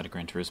tunes outside of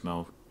Gran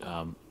Turismo,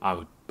 I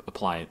would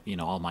apply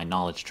all my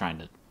knowledge trying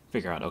to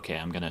figure out, okay,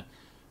 I'm gonna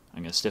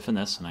stiffen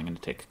this, and I'm gonna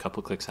take a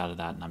couple clicks out of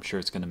that, and I'm sure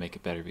it's gonna make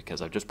it better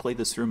because I've just played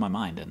this through my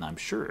mind, and I'm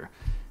sure.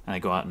 And I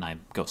go out and I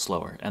go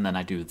slower, and then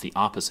I do the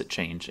opposite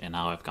change, and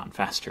now I've gone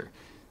faster.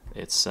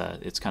 It's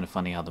kind of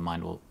funny how the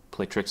mind will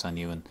play tricks on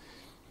you, and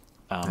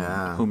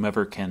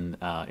whomever can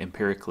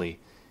empirically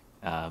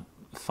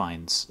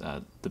finds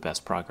the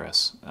best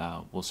progress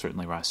will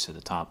certainly rise to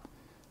the top.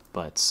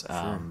 But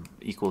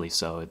equally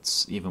so,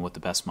 it's even with the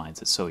best minds,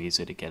 it's so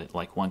easy to get it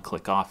like one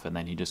click off, and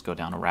then you just go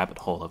down a rabbit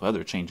hole of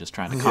other changes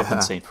trying to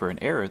compensate for an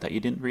error that you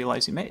didn't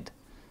realize you made.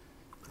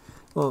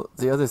 Well,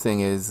 the other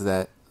thing is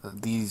that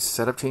these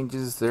setup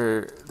changes,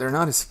 they're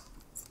not as,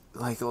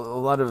 like, a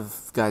lot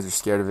of guys are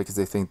scared of it because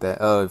they think that,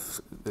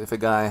 if a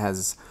guy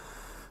has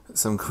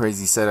some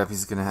crazy setup,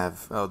 he's gonna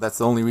have, that's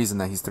the only reason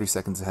that he's 3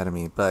 seconds ahead of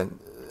me. But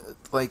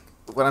like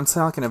what I'm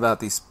talking about,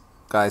 these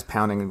guys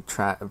pounding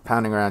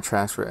around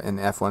tracks in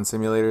F1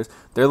 simulators,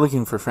 they're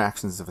looking for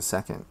fractions of a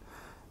second.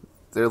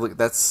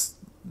 That's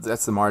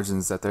the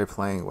margins that they're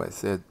playing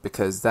with,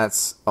 because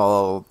that's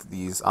all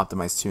these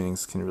optimized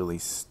tunings can really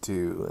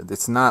do.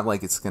 It's not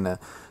like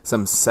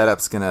some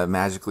setup's gonna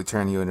magically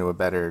turn you into a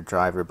better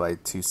driver by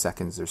 2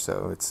 seconds or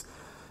so.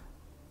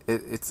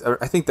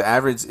 I think the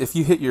average, if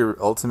you hit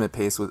your ultimate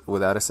pace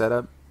without a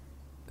setup,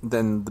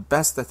 then the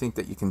best I think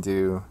that you can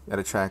do at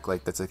a track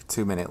like that's a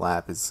 2-minute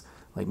lap is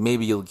like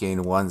maybe you'll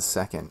gain 1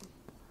 second,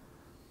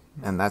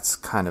 and that's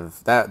kind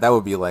of that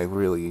would be like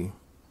really.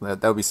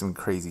 That would be some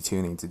crazy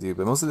tuning to do,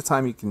 but most of the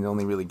time you can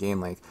only really gain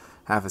like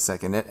half a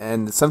second.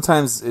 And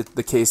sometimes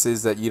the case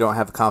is that you don't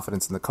have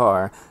confidence in the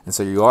car, and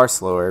so you are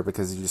slower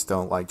because you just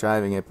don't like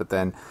driving it. But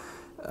then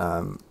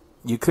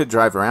you could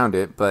drive around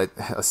it, but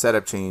a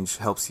setup change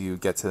helps you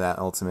get to that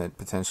ultimate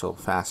potential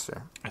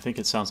faster. I think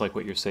it sounds like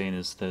what you're saying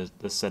is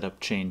the setup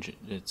change.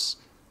 It's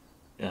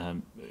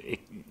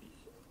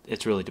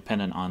really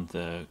dependent on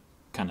the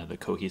kind of the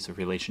cohesive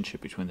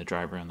relationship between the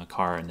driver and the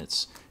car, and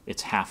it's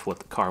half what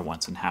the car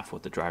wants and half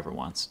what the driver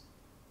wants.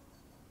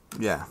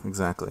 Yeah,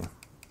 exactly.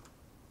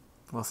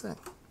 Well said.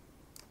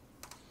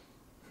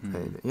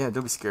 Yeah,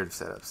 don't be scared of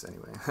setups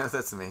anyway.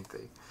 That's the main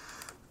thing.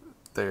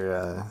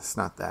 It's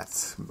not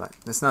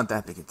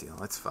that big a deal.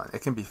 It's fun.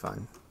 It can be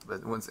fun,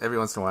 but every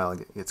once in a while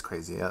it gets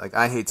crazy. Like,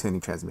 I hate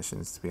tuning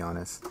transmissions, to be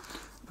honest,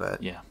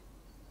 but yeah,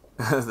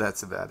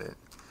 that's about it.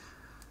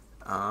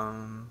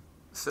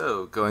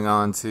 So, going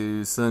on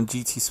to some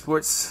GT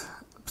Sports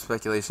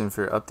speculation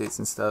for updates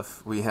and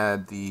stuff. We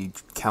had the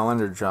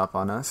calendar drop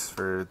on us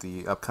for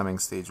the upcoming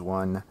Stage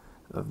 1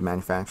 of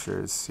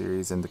Manufacturers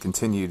Series and the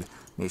continued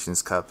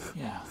Nations Cup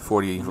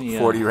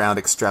 40-round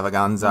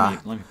extravaganza.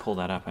 Let me pull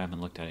that up. I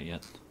haven't looked at it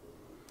yet.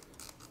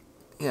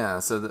 Yeah,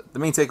 so the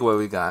main takeaway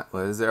we got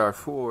was there are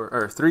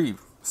 3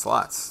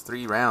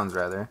 rounds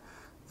rather,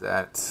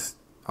 that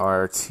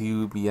are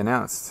to be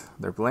announced.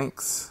 They're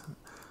blanks,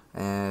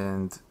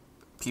 and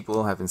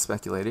people have been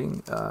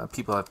speculating.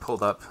 People have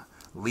pulled up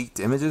leaked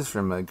images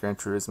from a Gran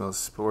Turismo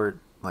Sport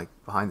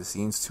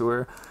behind-the-scenes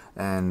tour,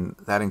 and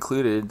that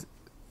included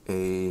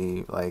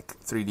a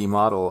 3D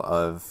model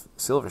of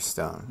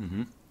Silverstone.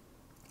 Mm-hmm.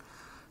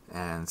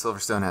 And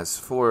Silverstone has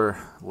 4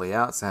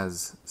 layouts. It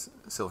has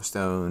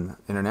Silverstone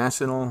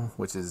International,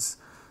 which is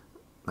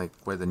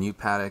where the new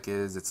paddock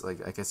is. It's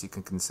I guess you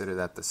can consider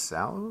that the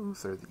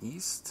south or the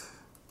east.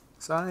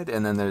 side,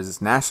 and then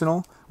there's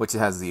National, which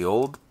has the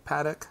old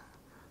paddock,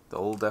 the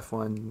old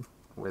F1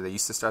 where they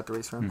used to start the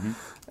race from,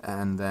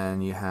 and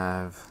then you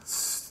have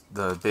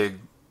the big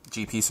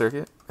GP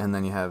circuit, and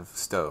then you have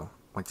Stowe,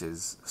 which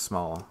is a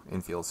small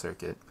infield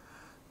circuit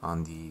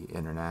on the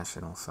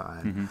international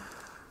side.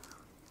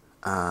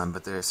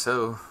 But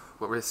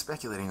what we're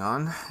speculating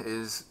on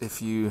is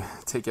if you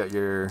take out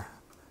your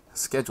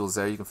schedules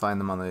there, you can find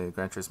them on the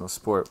Gran Turismo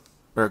Sport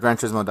or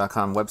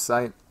GranTurismo.com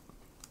website,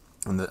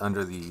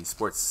 under the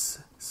sports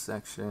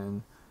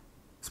section,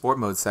 sport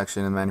mode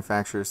section, and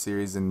manufacturer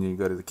series, and you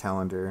go to the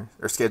calendar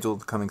or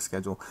coming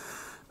schedule.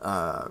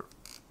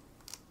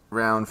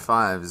 Round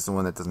 5 is the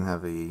one that doesn't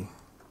have it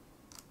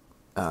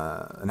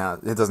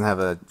doesn't have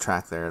a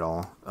track there at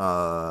all.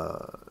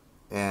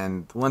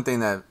 And one thing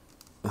that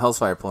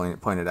Hellsfire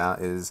pointed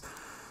out is,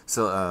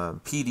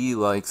 PD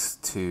likes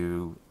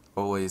to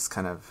always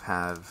kind of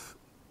have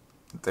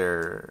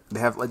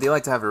they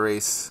like to have a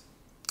race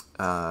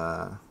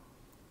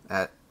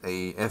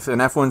if an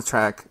F1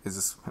 track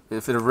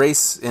if a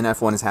race in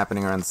F1 is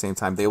happening around the same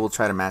time, they will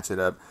try to match it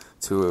up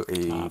to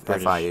a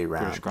FIA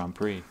round. British Grand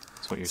Prix.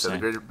 That's what you're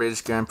saying. So the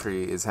British Grand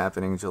Prix is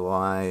happening around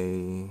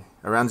July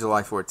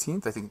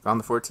 14th, I think on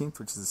the 14th,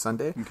 which is a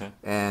Sunday. Okay.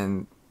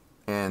 And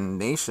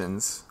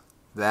Nations,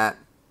 that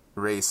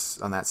race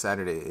on that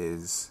Saturday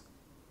is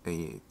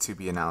a to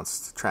be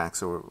announced track.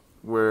 So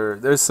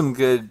there's some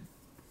good,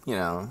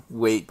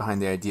 weight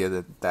behind the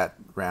idea that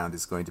round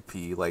is going to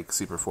be like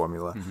Super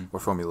Formula or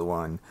Formula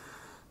One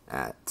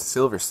at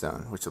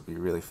Silverstone, which will be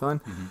really fun.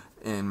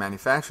 In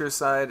manufacturer's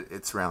side,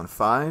 it's round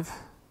 5.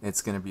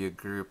 It's going to be a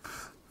Group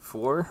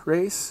 4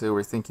 race, so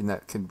we're thinking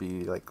that could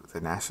be like the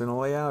national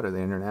layout or the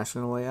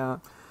international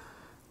layout.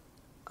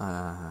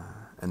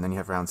 And then you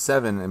have round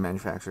 7 in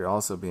manufacturer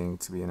also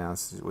to be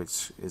announced,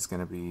 which is going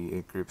to be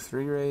a Group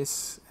 3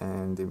 race,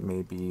 and it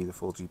may be the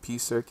full GP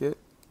circuit.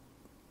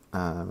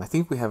 I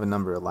think we have a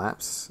number of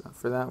laps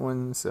for that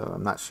one, so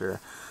I'm not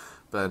sure.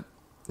 But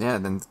yeah,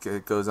 then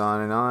it goes on,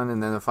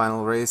 and then the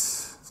final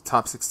race,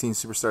 Top 16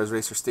 Superstars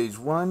Race for Stage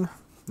 1,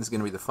 is going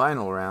to be the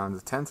final round,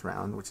 the 10th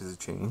round, which is a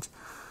change.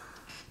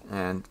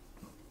 And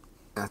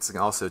that's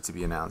also to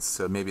be announced,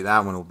 so maybe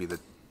that one will be the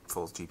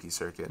full GP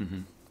circuit.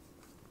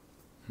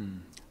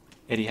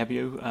 Eddie, have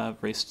you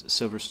raced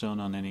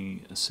Silverstone on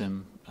any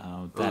sim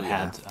that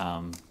had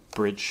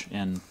Bridge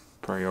and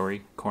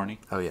Priori Corny?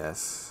 Oh,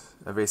 yes.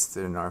 I've raced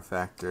it in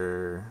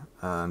R-Factor,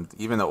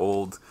 even the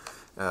old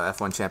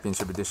F1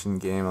 Championship Edition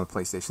game on the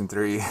PlayStation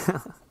 3.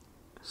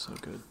 So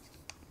good.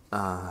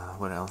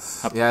 What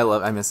else?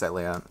 I miss that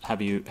layout.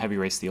 Have you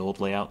raced the old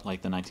layout,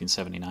 like the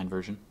 1979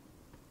 version?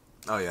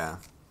 Oh, yeah.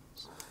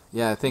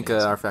 Yeah, I think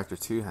R-Factor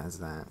 2 has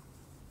that.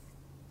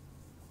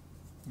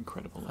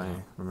 Incredible If layout.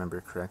 I remember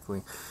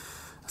correctly.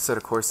 Set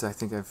of course, I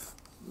think I've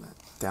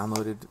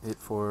downloaded it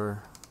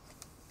for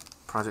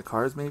Project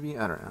Cars, maybe?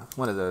 I don't know.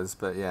 One of those,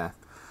 but yeah.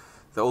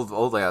 The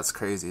old layout's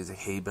crazy. It's like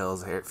hay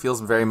bales. It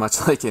feels very much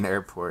like an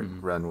airport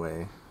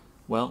runway.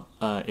 Well,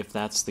 if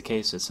that's the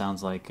case, it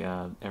sounds like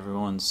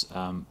everyone's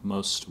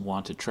most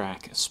wanted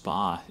track,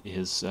 Spa,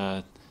 is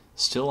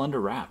still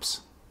under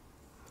wraps.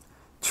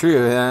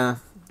 True, yeah.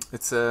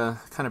 It's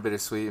kind of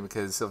bittersweet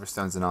because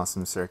Silverstone's an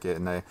awesome circuit,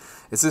 and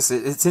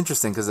it's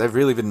interesting because I've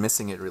really been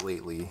missing it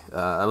lately.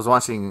 I was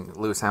watching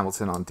Lewis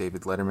Hamilton on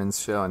David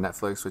Letterman's show on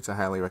Netflix, which I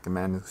highly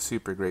recommend.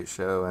 Super great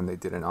show, and they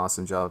did an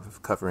awesome job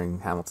of covering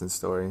Hamilton's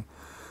story.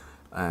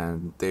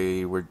 And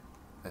they were,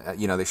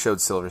 they showed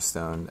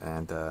Silverstone,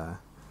 and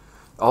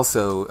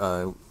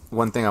also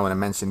one thing I want to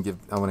mention,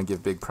 I want to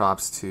give big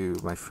props to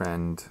my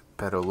friend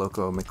Pedro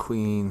Loco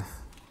McQueen.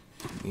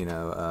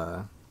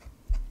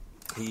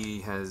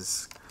 He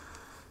has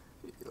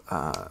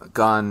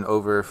gone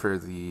over for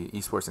the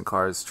esports and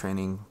cars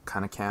training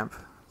kind of camp.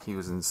 He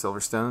was in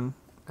Silverstone,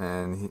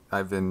 and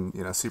I've been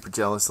super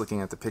jealous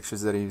looking at the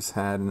pictures that he's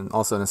had, and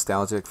also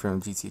nostalgic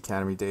from GT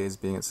Academy days,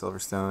 being at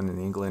Silverstone in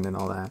England and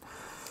all that.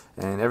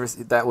 And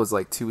that was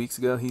like 2 weeks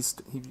ago. He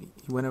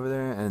went over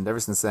there, and ever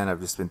since then I've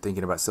just been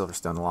thinking about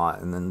Silverstone a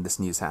lot. And then this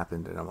news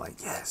happened, and I'm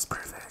like, yes,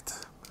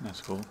 perfect. That's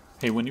cool.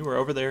 Hey, when you were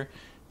over there,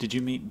 did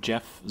you meet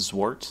Jeff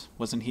Zwart?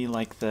 Wasn't he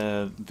like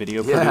the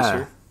video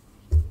producer?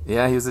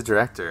 Yeah, he was the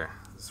director.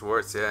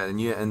 Swartz, yeah,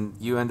 and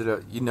you ended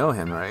up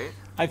him, right?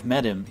 I've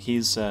met him.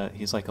 He's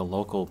like a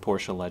local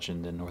Porsche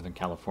legend in Northern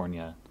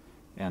California,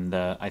 and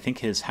I think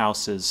his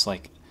house is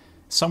like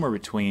somewhere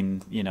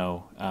between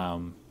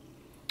the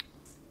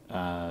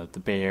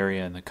Bay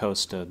Area and the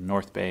coast of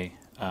North Bay.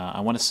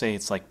 I want to say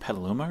it's like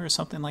Petaluma or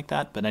something like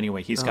that. But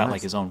anyway, he's got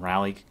like his own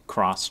rally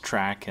cross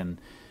track, and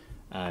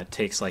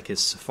takes like his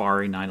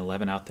Safari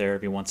 911 out there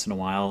every once in a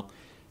while.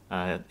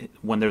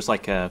 When there's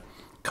like a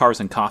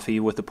Cars and Coffee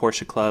with the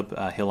Porsche Club,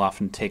 he'll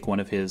often take one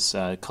of his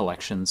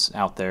collections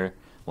out there,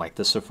 like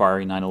the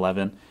Safari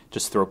 911,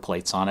 just throw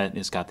plates on it.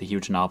 He's got the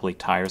huge knobbly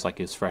tires, like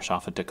he's fresh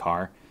off a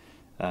Dakar.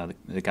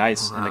 The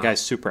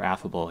guy's super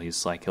affable.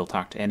 He's like, he'll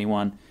talk to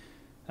anyone.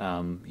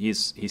 He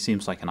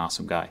seems like an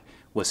awesome guy.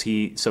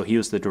 He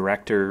was the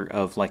director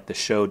of like the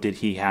show?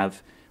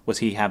 Was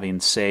he having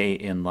say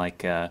in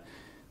like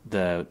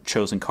the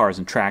chosen cars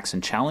and tracks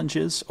and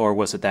challenges, or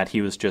was it that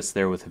he was just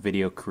there with a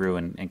video crew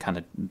and kind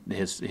of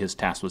his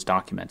task was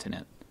documenting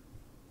it?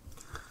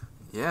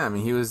 Yeah, I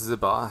mean, he was the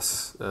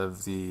boss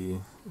of the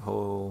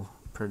whole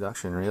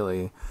production,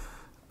 really.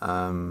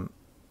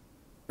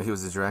 He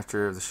was the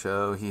director of the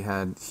show.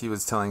 He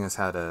was telling us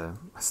how to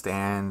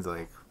stand,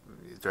 like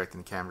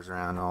directing the cameras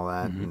around and all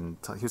that, and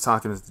he was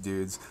talking with the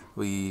dudes.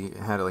 We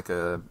had like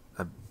a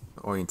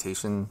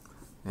orientation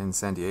in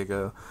San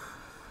Diego,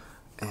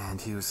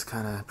 and he was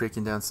kind of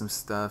breaking down some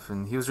stuff,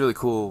 and he was really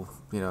cool,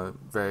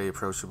 very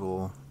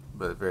approachable,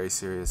 but very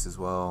serious as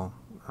well.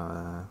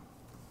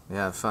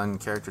 Yeah, fun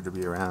character to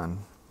be around.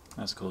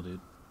 That's cool, dude.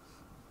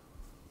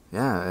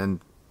 Yeah, and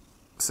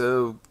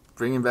so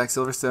bringing back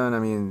Silverstone, I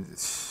mean,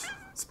 it's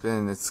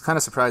kind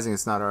of surprising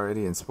it's not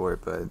already in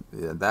sport, but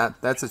yeah,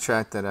 that's a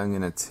track that I'm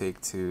gonna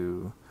take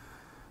to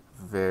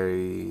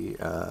very.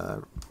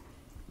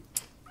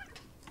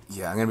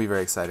 Yeah, I'm gonna be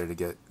very excited to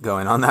get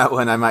going on that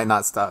one. I might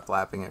not stop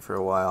lapping it for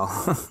a while.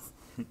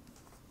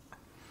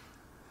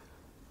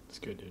 It's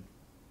good, dude.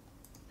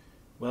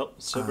 Well,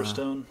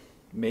 Silverstone,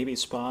 maybe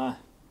Spa,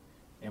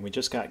 and we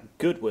just got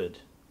Goodwood.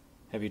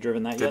 Have you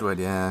driven that yet? Goodwood,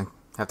 yeah.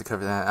 Have to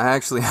cover that. I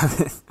actually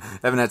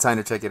haven't had time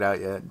to check it out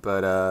yet,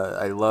 but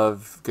I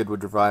love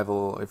Goodwood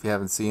Revival. If you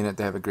haven't seen it,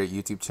 they have a great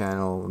YouTube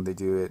channel, and they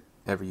do it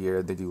every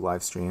year. They do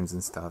live streams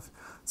and stuff.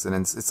 So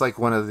then it's like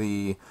one of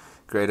the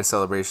greatest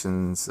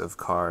celebrations of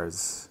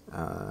cars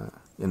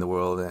in the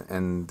world,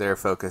 and their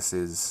focus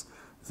is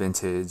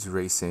vintage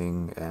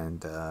racing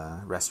and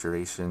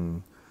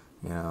restoration.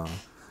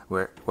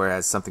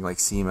 Whereas something like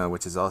SEMA,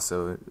 which is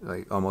also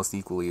like almost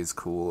equally as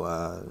cool,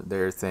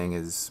 their thing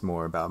is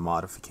more about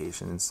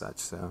modification and such.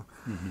 So,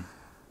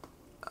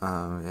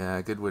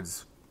 yeah,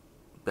 Goodwood's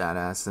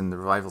badass, and the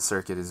Revival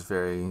circuit is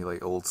very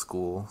like old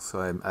school. So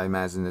I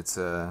imagine it's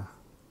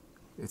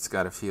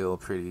got to feel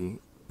pretty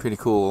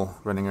cool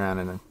running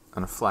around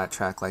on a flat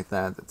track like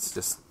that. That's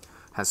just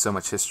has so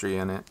much history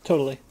in it.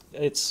 Totally,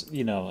 it's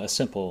a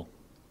simple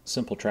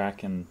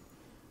track, and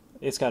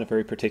it's got a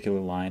very particular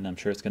line. I'm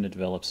sure it's going to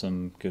develop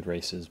some good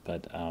races,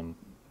 but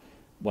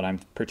what I'm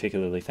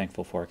particularly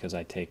thankful for, because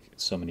I take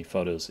so many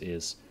photos,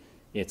 is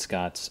it's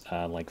got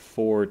like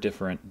 4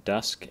 different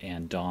dusk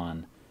and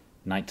dawn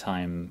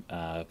nighttime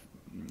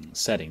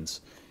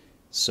settings.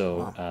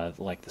 So Wow.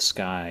 like the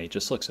sky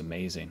just looks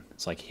amazing.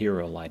 It's like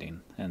hero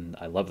lighting, and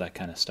I love that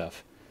kind of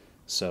stuff.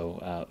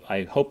 So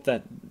I hope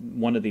that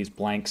one of these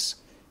blanks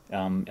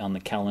on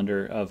the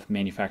calendar of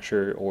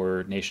manufacturer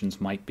or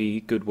nations might be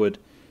Goodwood.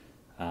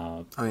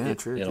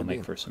 True. It'll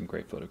make for some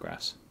great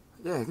photographs.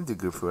 Yeah, you can do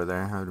Group 4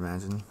 there, I would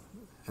imagine.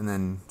 And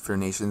then for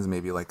nations,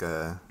 maybe like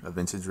a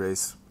vintage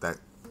race.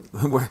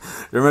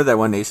 Remember that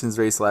one nations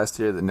race last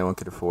year that no one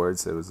could afford?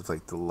 So it was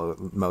like the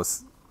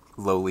most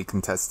lowly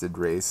contested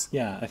race.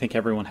 Yeah, I think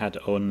everyone had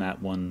to own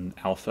that one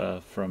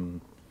Alpha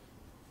from,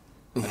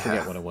 I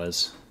forget what it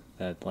was,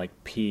 that like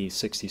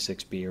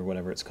P66B or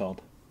whatever it's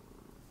called.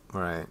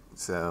 Right.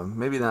 So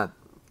maybe not.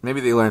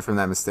 Maybe they learn from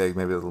that mistake.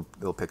 Maybe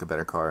they'll pick a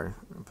better car,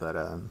 but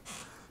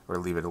or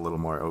leave it a little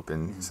more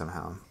open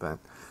somehow. But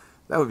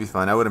that would be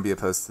fun. I wouldn't be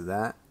opposed to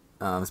that.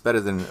 It's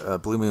better than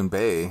Blue Moon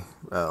Bay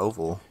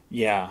Oval.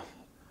 Yeah.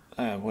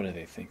 What are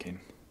they thinking?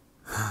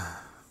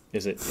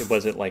 Was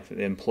it like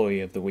the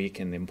employee of the week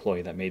and the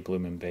employee that made Blue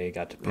Moon Bay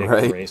got to pick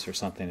the race or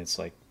something? It's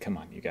like, come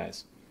on, you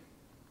guys.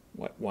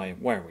 Why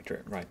are we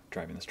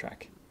driving this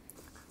track?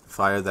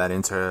 Fire that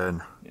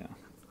intern. Yeah.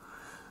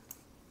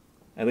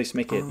 At least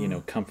make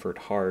it, comfort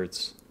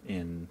hards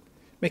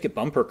make it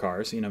bumper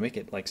cars, make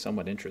it like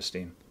somewhat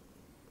interesting.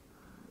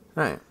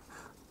 Right.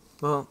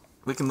 Well,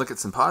 we can look at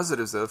some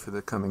positives though for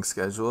the coming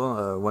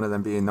schedule. One of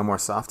them being no more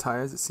soft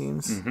tires, it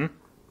seems,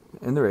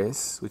 in the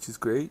race, which is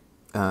great.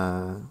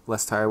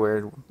 Less tire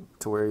wear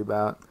to worry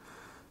about.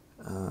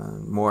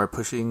 More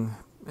pushing,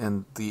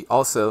 and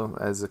also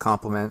as a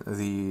compliment,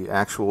 the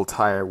actual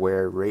tire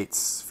wear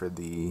rates for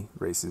the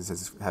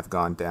races have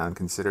gone down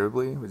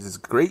considerably, which is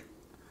great.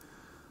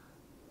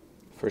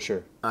 For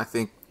sure. I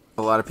think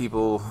a lot of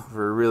people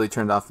were really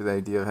turned off with the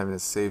idea of having to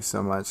save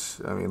so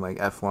much. I mean, like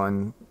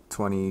F1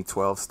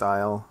 2012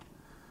 style.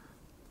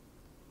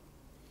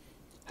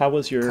 How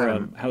was your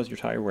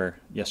tire wear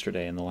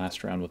yesterday in the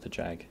last round with the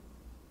Jag?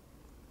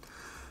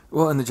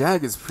 Well, and the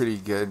Jag is pretty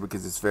good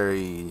because it's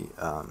very,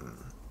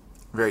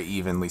 very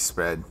evenly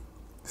spread.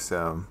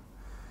 So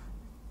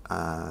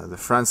the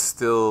fronts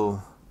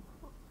still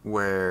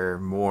wear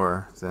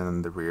more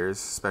than the rears,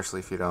 especially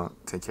if you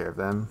don't take care of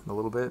them a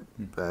little bit.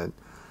 But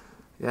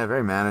yeah,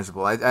 very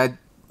manageable. I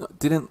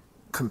didn't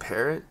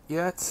compare it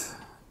yet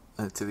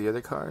to the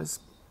other cars.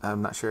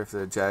 I'm not sure if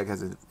the Jag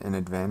has an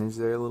advantage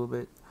there a little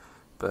bit.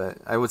 But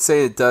I would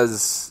say it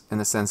does in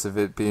the sense of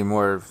it being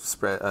more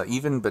spread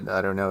even, but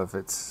I don't know if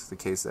it's the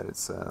case that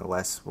it's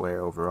less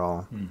wear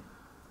overall.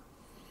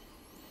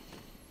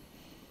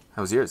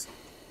 How was yours?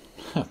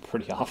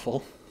 Pretty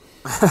awful.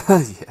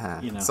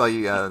 Yeah. Saw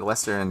you,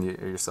 Lester and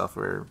yourself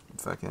were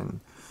fucking...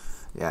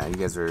 Yeah, you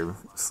guys were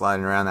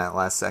sliding around that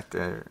last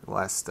sector,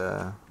 last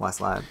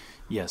lap.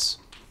 Yes.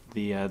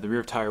 The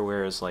rear tire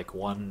wear is like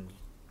one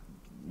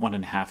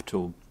 1.5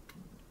 to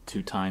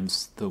 2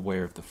 times the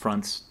wear of the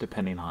fronts,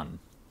 depending on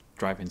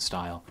driving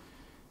style.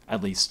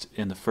 At least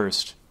in the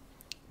first,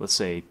 let's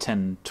say,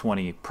 10,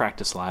 20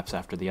 practice laps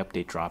after the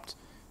update dropped,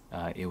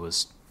 it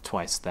was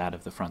twice that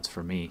of the fronts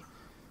for me.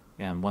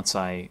 And once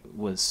I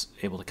was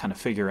able to kind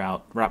of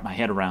wrap my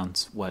head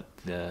around what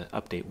the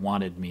update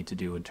wanted me to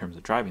do in terms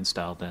of driving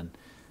style, then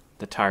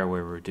the tire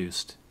wear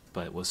reduced,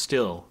 but it was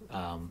still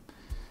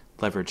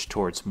leveraged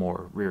towards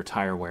more rear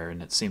tire wear,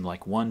 and it seemed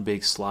like one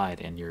big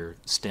slide and your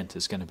stint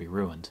is going to be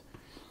ruined.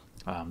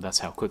 That's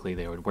how quickly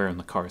they would wear when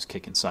the car is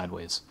kicking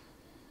sideways.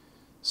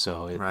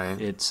 So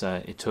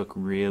it took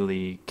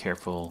really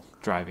careful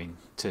driving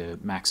to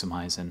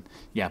maximize. And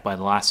yeah, by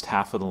the last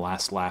half of the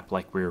last lap,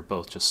 like we were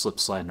both just slip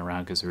sliding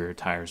around because the rear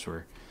tires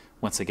were,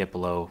 once they get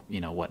below,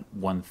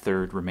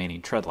 1/3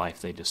 remaining tread life,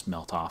 they just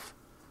melt off.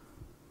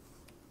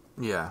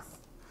 Yeah.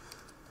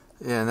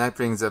 Yeah, and that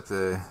brings up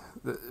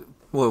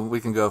well, we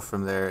can go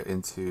from there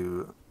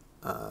into,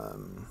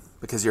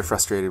 because you're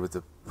frustrated with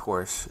the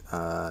Porsche,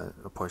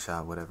 or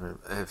Porsche, whatever,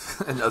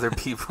 and other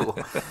people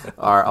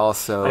are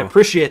also... I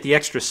appreciate the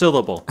extra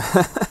syllable.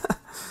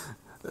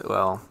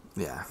 Well,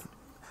 yeah.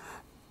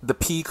 The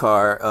P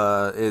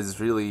car is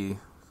really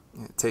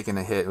taking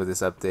a hit with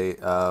this update.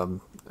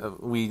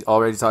 We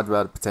already talked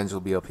about a potential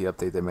BOP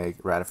update that may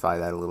ratify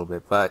that a little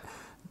bit, but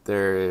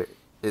there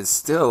is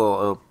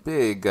still a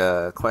big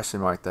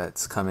question mark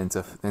that's come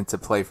into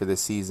play for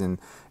this season,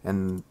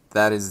 and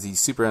that is the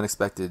super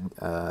unexpected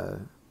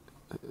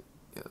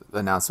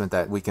announcement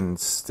that we can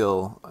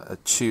still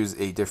choose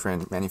a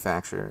different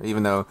manufacturer,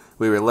 even though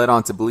we were led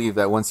on to believe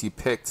that once you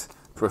picked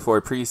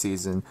before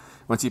preseason,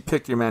 once you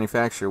picked your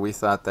manufacturer, we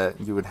thought that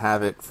you would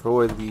have it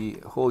for the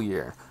whole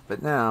year.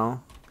 But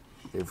now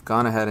they've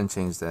gone ahead and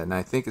changed that, and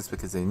I think it's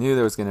because they knew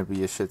there was going to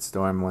be a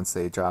shitstorm once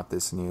they dropped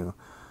this new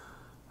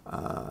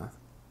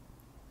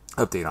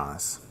update on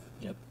us.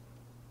 Yep.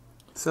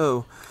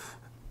 So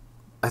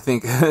I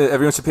think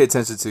everyone should pay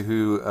attention to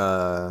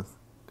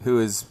who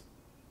is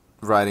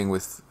riding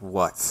with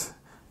what.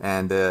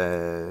 And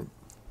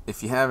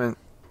if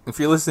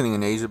you're listening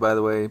in Asia, by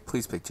the way,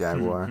 please pick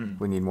Jaguar.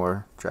 We need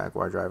more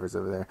Jaguar drivers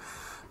over there.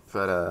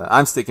 But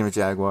I'm sticking with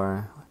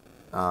Jaguar.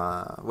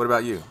 What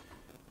about you?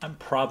 I'm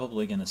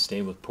probably going to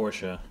stay with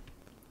Porsche.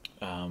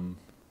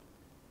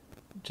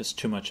 Just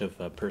too much of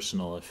a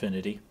personal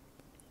affinity.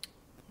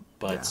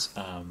 But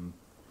I'm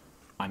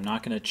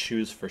not going to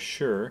choose for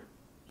sure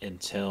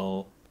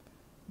until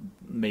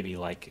maybe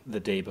like the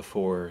day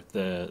before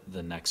the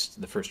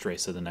first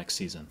race of the next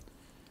season,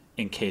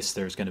 in case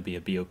there's going to be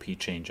a BOP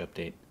change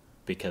update,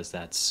 because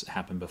that's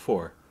happened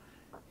before.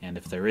 And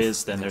if there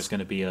is, then there's going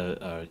to be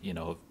a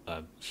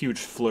huge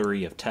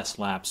flurry of test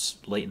laps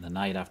late in the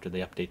night after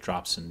the update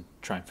drops, and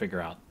try and figure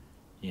out,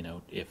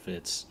 if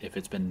it's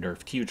been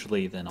nerfed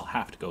hugely, then I'll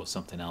have to go with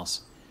something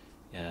else.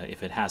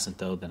 If it hasn't,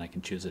 though, then I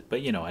can choose it.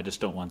 But I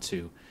just don't want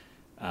to.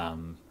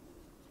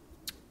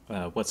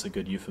 What's a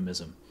good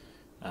euphemism?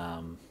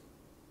 Don't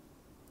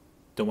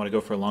want to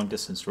go for a long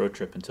distance road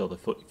trip until the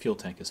fuel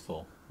tank is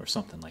full, or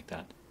something like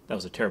that. That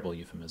was a terrible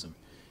euphemism.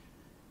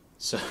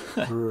 So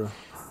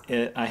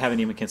I haven't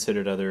even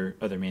considered other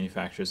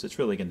manufacturers. It's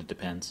really going to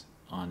depend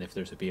on if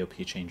there's a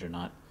BOP change or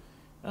not.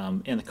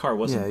 And the car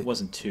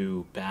wasn't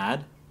too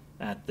bad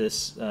at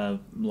this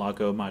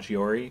Lago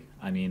Maggiore.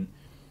 I mean,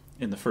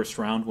 in the first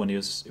round when he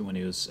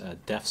was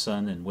Def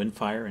Sun and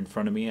Windfire in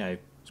front of me, I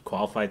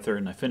qualified third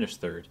and I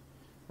finished third,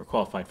 or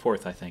qualified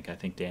fourth. I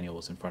think Daniel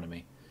was in front of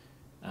me,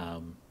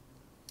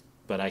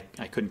 but I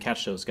couldn't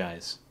catch those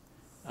guys.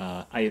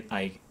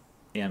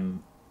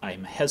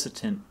 I'm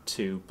hesitant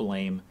to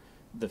blame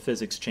the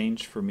physics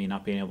change for me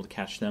not being able to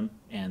catch them,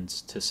 and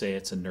to say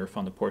it's a nerf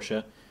on the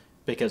Porsche,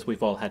 because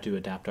we've all had to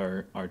adapt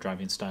our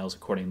driving styles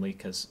accordingly,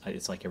 because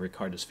it's like every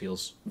car just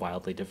feels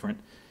wildly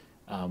different.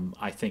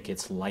 I think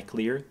it's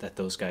likelier that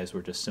those guys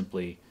were just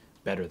simply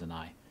better than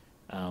I,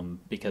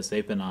 because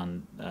they've been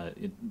on,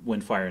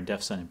 Windfire and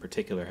Def Sun in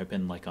particular have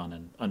been like on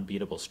an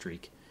unbeatable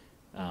streak.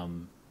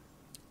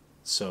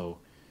 So,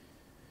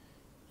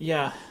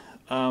 yeah,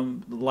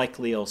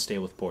 likely I'll stay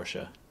with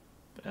Porsche.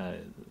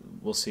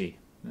 We'll see.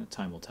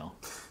 Time will tell.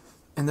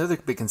 Another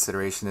big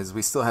consideration is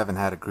we still haven't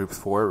had a Group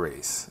 4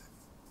 race.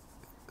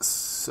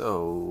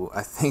 So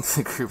I think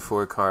the Group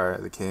 4 car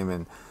that came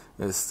in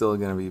is still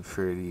going to be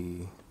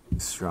pretty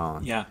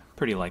strong. Yeah,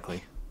 pretty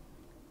likely.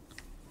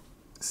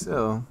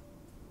 So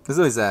there's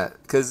always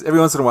that. Because every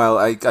once in a while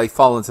I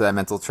fall into that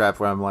mental trap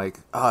where I'm like,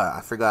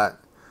 I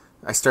forgot.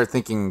 I start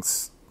thinking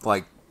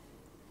like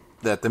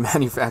that the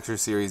manufacturer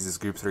series is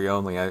Group 3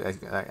 only.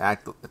 I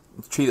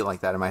treat it like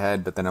that in my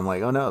head, but then I'm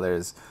like, oh no,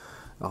 there's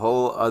a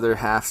whole other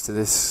half to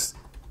this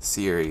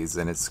series,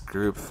 and it's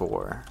Group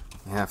 4.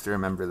 You have to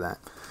remember that.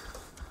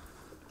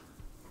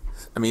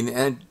 I mean,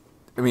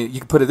 you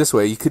could put it this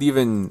way: you could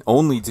even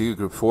only do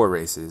Group 4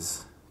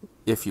 races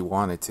if you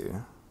wanted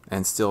to,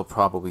 and still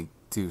probably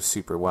do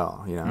super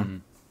well. Mm-hmm.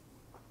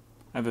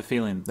 I have a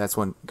feeling that's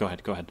one. Go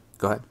ahead.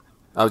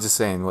 I was just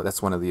saying,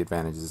 that's one of the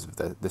advantages of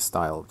this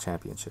style of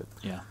championship.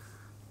 Yeah.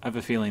 I have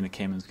a feeling the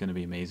Cayman's going to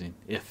be amazing.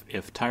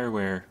 If tire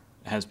wear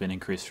has been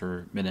increased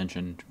for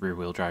mid-engine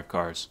rear-wheel drive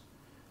cars.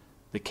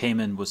 The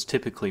Cayman was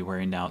typically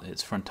wearing out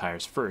its front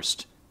tires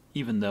first,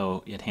 even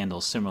though it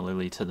handles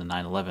similarly to the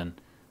 911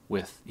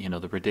 with,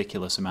 the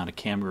ridiculous amount of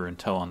camber and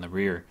toe on the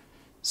rear,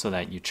 so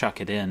that you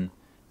chuck it in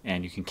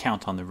and you can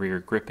count on the rear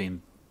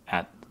gripping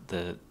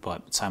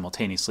but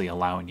simultaneously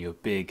allowing you a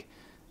big,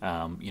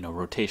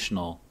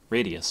 rotational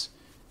radius.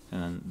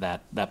 And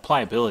that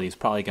pliability is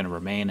probably going to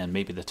remain, and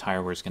maybe the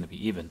tire wear is going to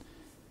be even.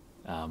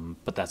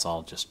 But that's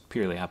all just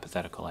purely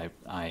hypothetical.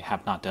 I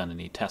have not done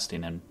any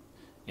testing, and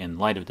in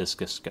light of this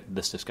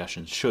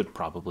discussion, should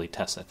probably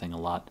test that thing a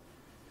lot.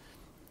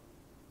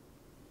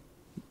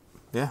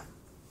 Yeah.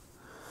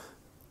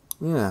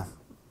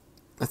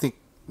 I think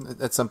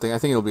that's something. I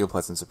think it'll be a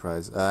pleasant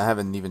surprise. I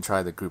haven't even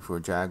tried the Group 4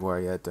 Jaguar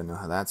yet. Don't know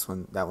how that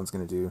one's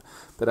going to do.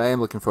 But I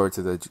am looking forward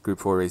to the Group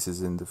 4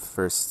 races in the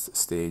first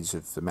stage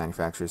of the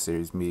Manufacturer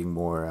Series being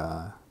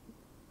more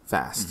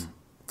fast.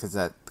 Because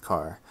that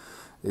car,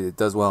 it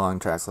does well on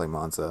tracks like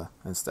Monza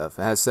and stuff.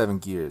 It has 7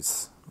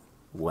 gears.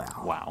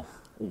 Wow.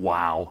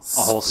 A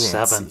whole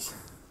 7.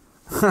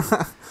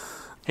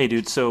 Hey,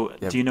 dude, so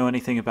do you know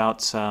anything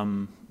about...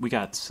 we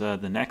got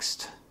the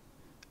next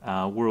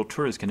World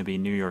Tour is going to be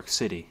New York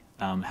City.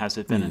 Has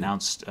it been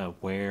announced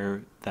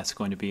where that's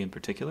going to be in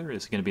particular?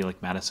 Is it going to be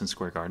like Madison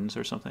Square Gardens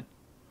or something?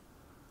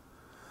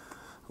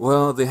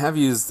 Well, they have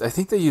used... I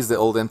think they used the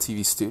old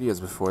MTV studios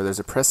before. There's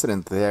a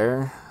precedent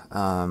there.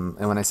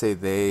 And when I say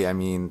they, I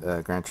mean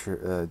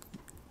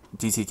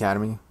GT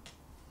Academy.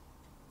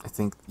 I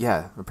think,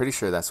 I'm pretty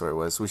sure that's where it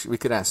was. We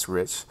could ask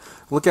Rich.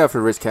 Look out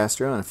for Rich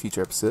Castro on a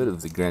future episode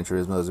of the Gran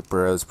Turismo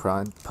Bros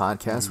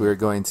podcast. We're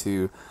going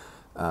to...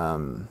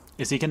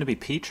 Is he going to be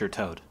Peach or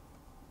Toad?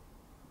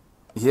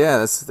 Yeah,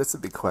 that's a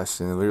big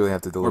question. We really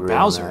have to deliberate or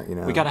Bowser. On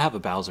that, We got to have a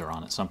Bowser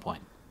on at some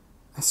point.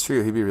 That's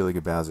true. He'd be a really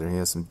good Bowser. He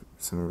has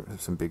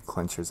some big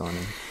clenchers on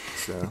him.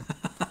 So.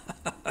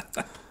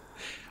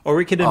 Or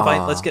we could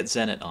invite... Let's get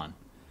Zenit on.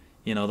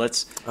 I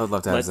would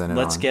love to have Zenit on.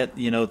 Let's get,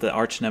 the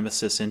arch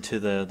nemesis into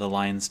the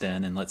lion's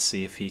den, and let's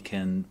see if he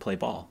can play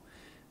ball.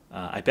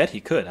 I bet he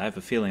could. I have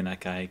a feeling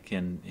that guy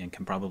can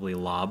probably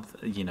lob,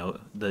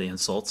 the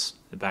insults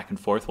back and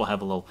forth. We'll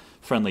have a little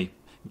friendly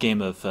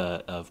game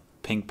of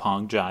ping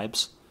pong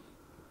jibes.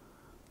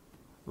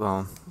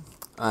 Well,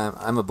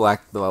 I'm a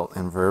black belt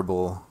in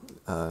verbal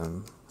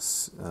Tai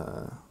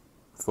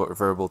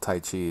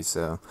Chi,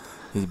 so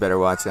you better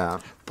watch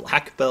out.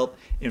 Black belt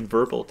in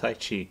verbal Tai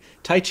Chi.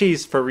 Tai Chi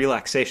is for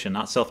relaxation,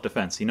 not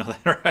self-defense. You know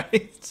that,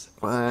 right?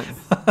 What?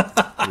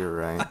 You're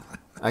right.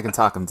 I can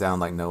talk him down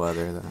like no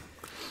other, though.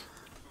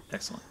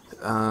 Excellent.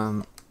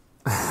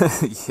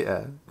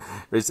 Yeah.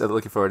 We're just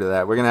looking forward to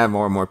that. We're going to have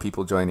more and more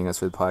people joining us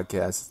for the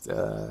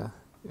podcast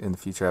in the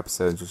future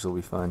episodes, which will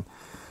be fun.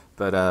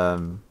 But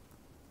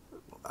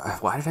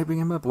why did I bring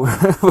him up?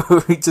 What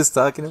were we just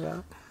talking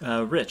about?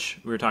 Rich.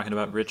 We were talking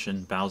about Rich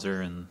and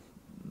Bowser and...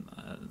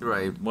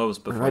 right. What was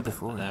before? Right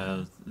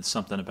before.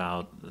 Something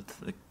about...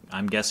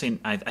 I'm guessing...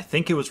 I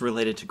think it was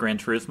related to Gran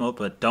Turismo,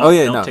 but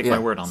don't take my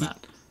word on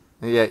that.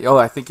 Yeah. Oh,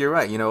 I think you're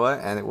right. You know what?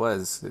 And it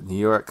was New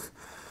York...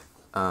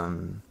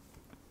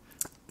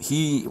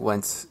 he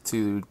was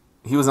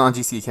on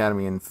GT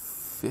Academy in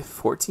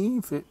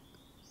 14?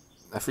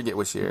 I forget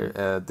which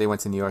year. They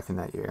went to New York in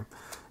that year,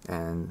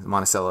 and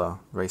Monticello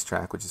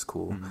racetrack, which is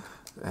cool.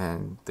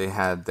 And they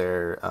had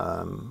their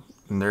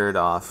nerd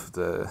off.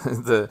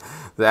 The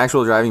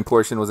actual driving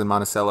portion was in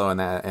Monticello,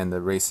 and the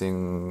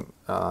racing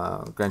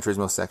Gran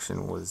Turismo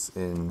section was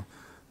in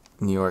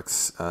New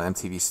York's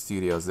MTV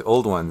studios. The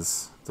old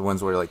ones, the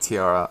ones where like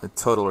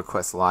Total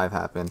Request Live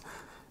happened.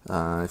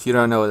 If you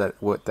don't know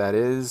what that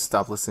is,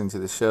 stop listening to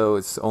the show.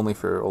 It's only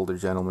for older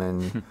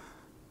gentlemen.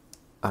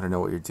 I don't know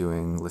what you're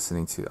doing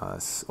listening to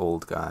us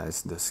old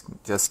guys.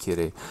 Just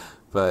kidding.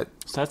 But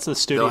so that's the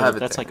studio.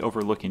 That's like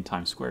overlooking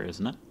Times Square,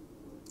 isn't it?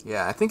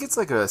 Yeah, I think it's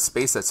like a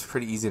space that's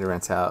pretty easy to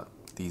rent out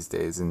these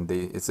days, and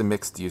it's a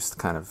mixed use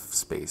kind of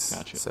space.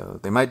 Gotcha. So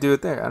they might do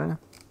it there. I don't know.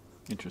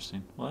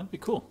 Interesting. Well, that'd be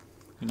cool.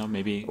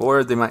 Maybe.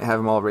 Or they might have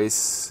them all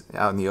race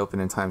out in the open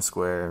in Times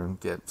Square and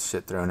get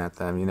shit thrown at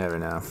them. You never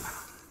know.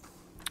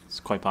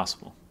 It's quite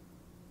possible.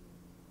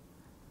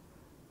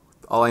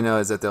 All I know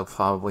is that they'll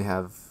probably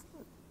have,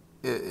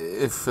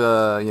 if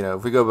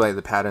we go by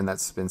the pattern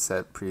that's been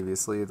set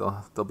previously,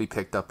 they'll be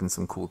picked up in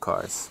some cool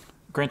cars.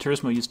 Gran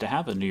Turismo used to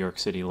have a New York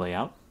City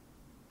layout.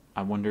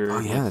 I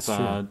wonder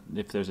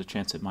if there's a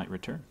chance it might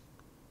return.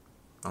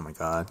 Oh my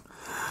God,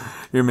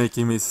 you're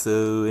making me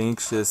so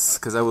anxious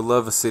because I would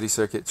love a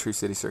true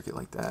city circuit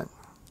like that.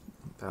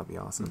 That would be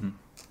awesome.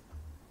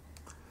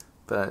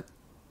 But.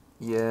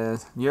 Yeah,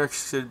 New York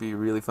should be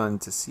really fun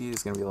to see.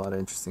 There's going to be a lot of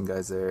interesting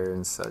guys there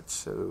and such,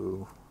 so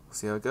we'll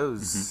see how it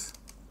goes.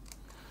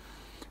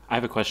 I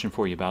have a question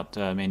for you about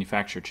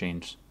manufacturer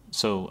change.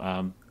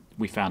 So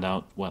we found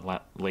out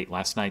late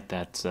last night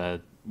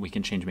that we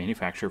can change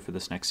manufacturer for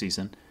this next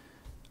season.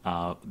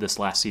 This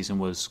last season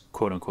was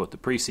quote-unquote the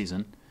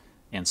preseason,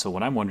 and so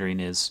what I'm wondering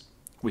is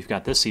we've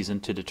got this season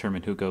to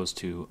determine who goes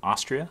to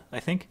Austria, I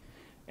think,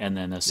 and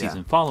then a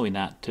season following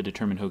that to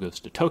determine who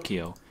goes to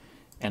Tokyo.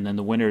 And then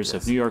the winners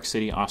Yes. of New York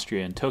City,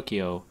 Austria, and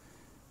Tokyo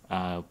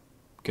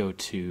go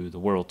to the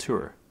World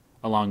Tour,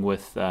 along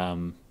with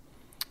the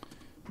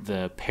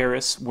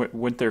Paris.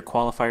 Weren't there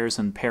qualifiers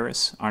in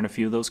Paris? Aren't a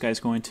few of those guys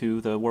going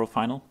to the World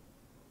Final?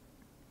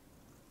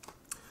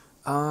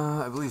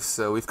 I believe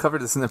so. We've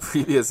covered this in the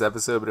previous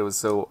episode, but it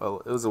was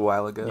a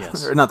while ago.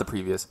 Yes. Or not the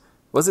previous.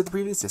 Was it the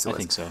previous? Yes, it was. I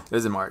think so. It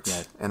was in March,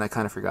 Yeah. and I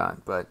kind of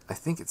forgot, but I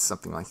think it's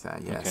something like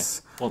that.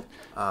 Yes. Okay.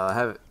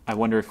 Well, I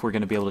wonder if we're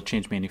going to be able to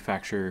change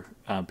manufacturer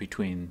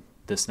between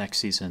this next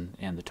season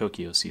and the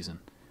Tokyo season,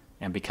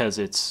 and because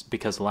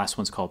the last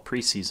one's called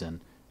preseason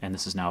and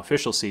this is now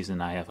official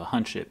season, I have a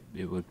hunch it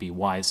would be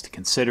wise to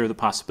consider the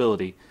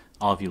possibility,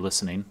 all of you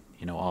listening,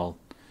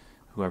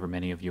 whoever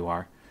many of you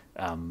are,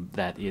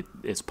 that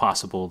it's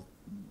possible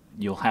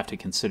you'll have to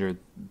consider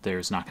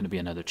there's not going to be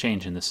another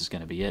change and this is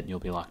going to be it, and you'll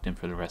be locked in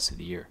for the rest of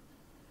the year.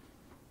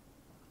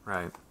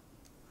 Right.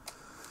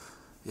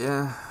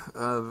 Yeah,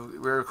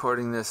 we're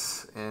recording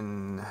this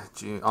on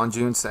June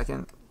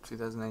 2nd,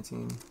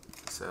 2019.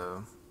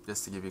 So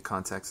just to give you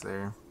context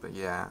there, but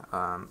yeah,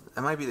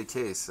 that might be the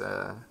case.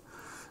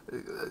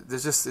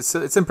 There's just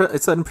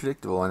it's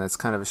unpredictable, and it's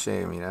kind of a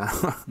shame,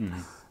 Mm-hmm.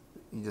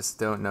 You just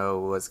don't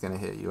know what's going to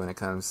hit you when it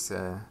comes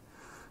to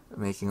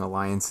making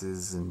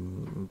alliances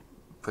and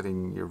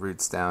putting your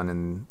roots down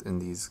in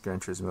these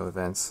Gran Turismo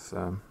events.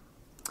 So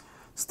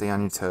stay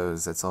on your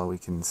toes. That's all we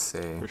can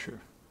say. For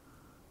sure.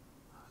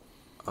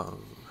 Oh,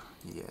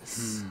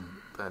 yes.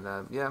 But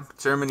yeah,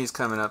 Germany's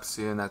coming up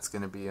soon. That's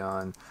going to be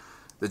on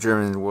the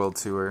German World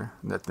Tour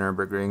at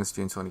Nürburgring,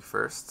 June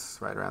 21st.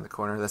 It's right around the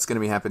corner. That's going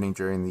to be happening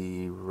during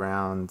the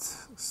round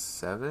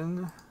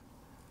 7.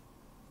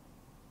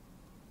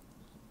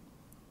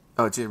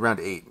 Oh, round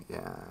 8.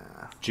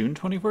 Yeah. June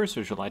 21st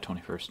or July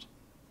 21st?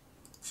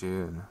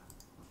 June.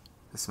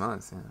 This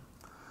month, yeah.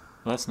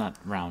 Well, that's not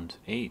round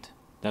 8.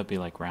 That'd be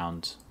like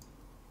round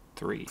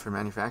 3. For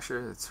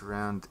manufacturer, it's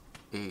round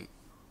 8.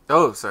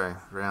 Oh, sorry,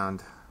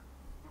 round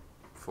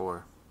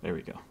 4. There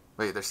we go.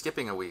 Wait, they're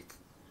skipping a week.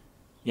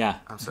 Yeah.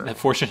 I'm sorry.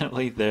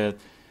 Fortunately,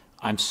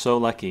 I'm so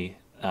lucky.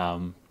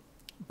 Gran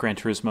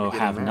Turismo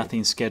have married.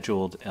 nothing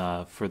scheduled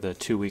for the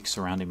 2 weeks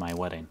surrounding my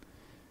wedding.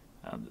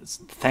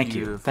 Thank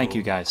you. Thank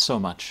you guys so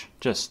much.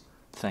 Just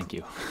thank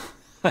you.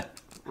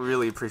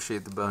 Really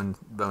appreciate the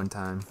bone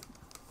time.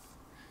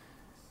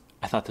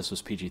 I thought this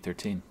was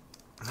PG-13.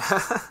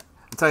 I'm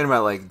talking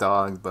about like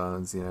dog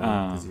bones,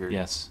 'cause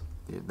Yes.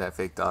 That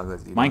fake dog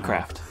that you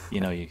Minecraft.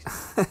 You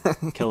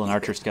kill an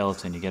archer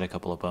skeleton, you get a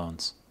couple of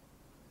bones.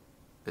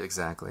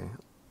 Exactly.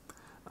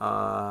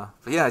 But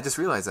yeah, I just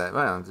realized that.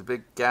 Wow, there's a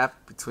big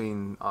gap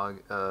between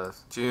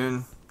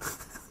June.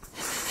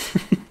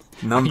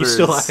 Are you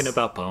still laughing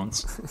about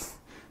bones?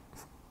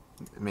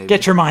 Maybe.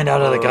 Get your mind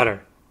out of the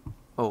gutter.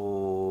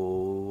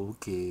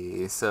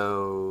 Okay,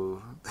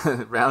 so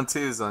round 2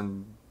 is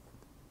on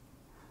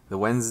the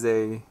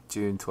Wednesday,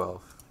 June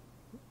 12th.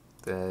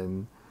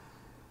 Then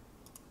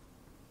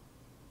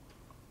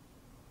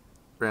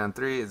round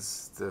 3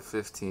 is the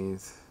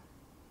 15th.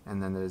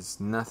 And then there's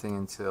nothing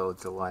until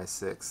July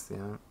 6th.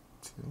 2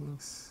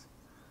 weeks.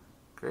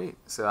 Great.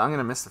 So I'm going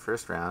to miss the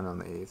first round on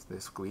the 8th.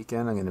 This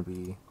weekend I'm going to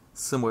be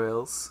somewhere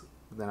else.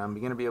 Then I'm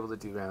going to be able to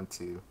do round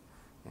 2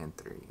 and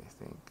 3,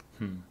 I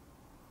think.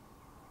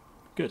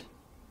 Good.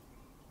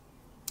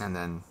 And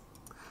then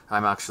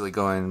I'm actually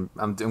going.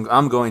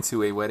 I'm going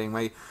to a wedding.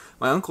 My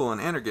uncle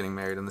and aunt are getting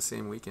married on the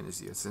same weekend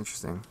as you. It's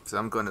interesting. So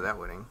I'm going to that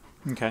wedding.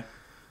 Okay.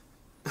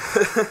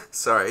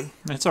 Sorry.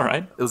 It's all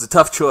right. It was a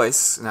tough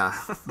choice. Nah.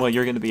 Well,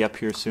 you're going to be up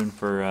here soon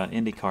for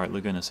IndyCar at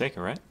Laguna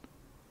Seca, right?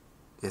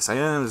 Yes, I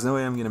am. There's no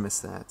way I'm going to miss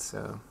that.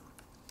 So,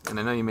 and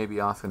I know you may be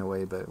off in a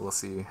way, but we'll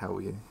see how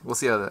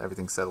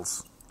everything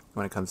settles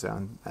when it comes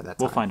down at that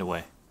time. We'll find a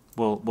way.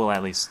 We'll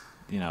at least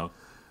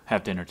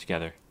have dinner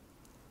together.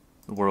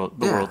 The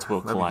worlds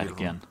will collide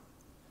again.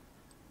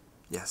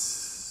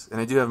 Yes, and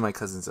I do have my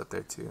cousins up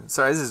there too.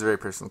 Sorry, this is a very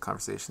personal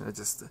conversation. I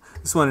just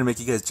wanted to make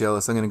you guys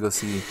jealous. I'm gonna go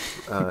see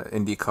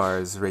Indy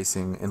cars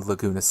racing in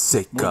Laguna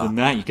Seca. More than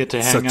that, you get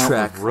to hang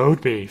out with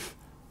Roadbeef.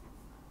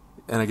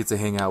 And I get to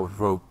hang out with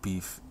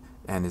Roadbeef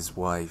and his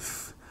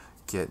wife.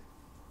 Get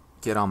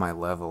on my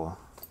level.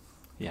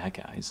 Yeah,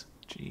 guys.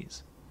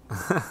 Jeez.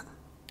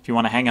 If you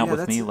want to hang out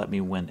with me, let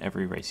me win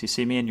every race. You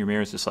see me in your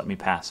mirrors, just let me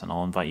pass, and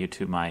I'll invite you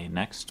to my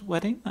next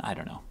wedding? I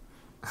don't know.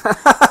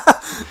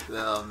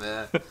 Oh,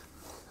 man.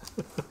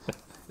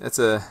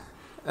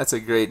 That's a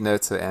great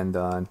note to end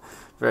on.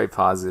 Very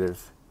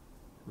positive.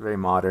 Very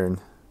modern.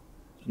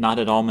 Not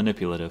at all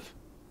manipulative.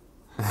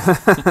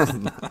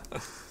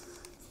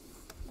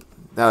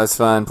 That was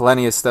fun.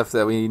 Plenty of stuff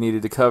that we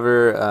needed to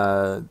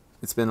cover.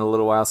 It's been a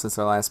little while since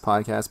our last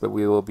podcast, but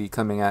we will be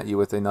coming at you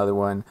with another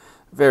one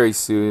very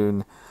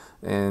soon.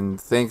 And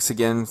thanks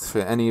again for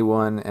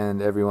anyone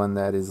and everyone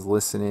that is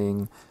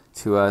listening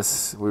to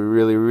us. We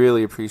really,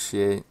 really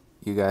appreciate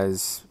you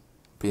guys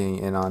being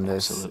in on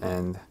this. Absolutely.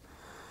 And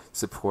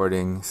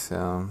supporting.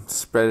 So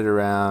spread it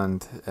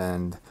around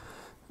and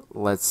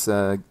let's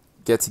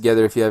get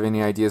together. If you have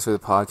any ideas for the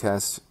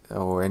podcast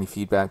or any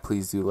feedback,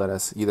 please do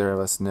let either of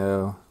us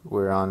know.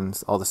 We're on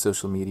all the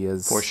social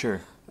medias. For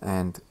sure.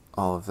 And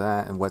all of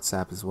that, and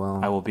WhatsApp as well.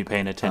 I will be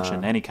paying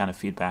attention. Any kind of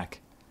feedback.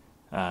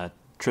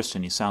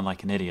 Tristan, you sound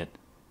like an idiot.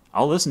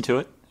 I'll listen to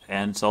it,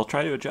 and so I'll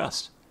try to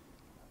adjust.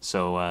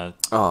 So,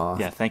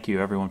 thank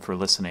you everyone for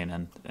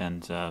listening,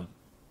 and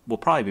we'll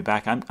probably be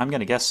back. I'm going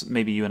to guess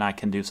maybe you and I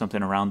can do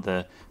something around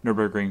the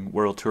Nürburgring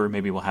World Tour.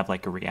 Maybe we'll have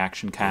like a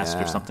reaction cast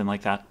or something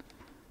like that.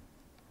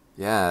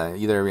 Yeah,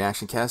 either a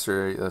reaction cast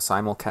or a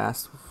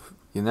simulcast.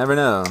 You never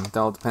know. It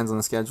all depends on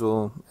the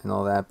schedule and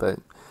all that, but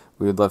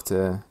we would love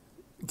to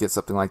get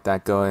something like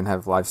that going,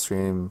 have live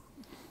stream,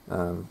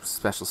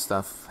 special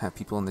stuff, have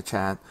people in the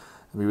chat.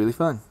 It'd be really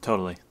fun.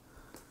 Totally.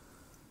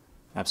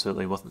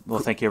 Absolutely. Well,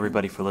 thank you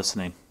everybody for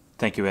listening.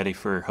 Thank you, Eddie,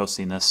 for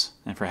hosting this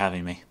and for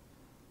having me.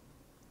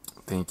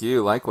 Thank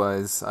you.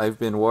 Likewise. I've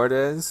been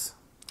Wardez.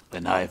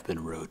 And I've been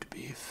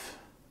Roadbeef.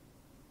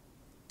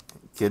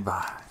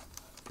 Goodbye.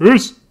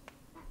 Peace.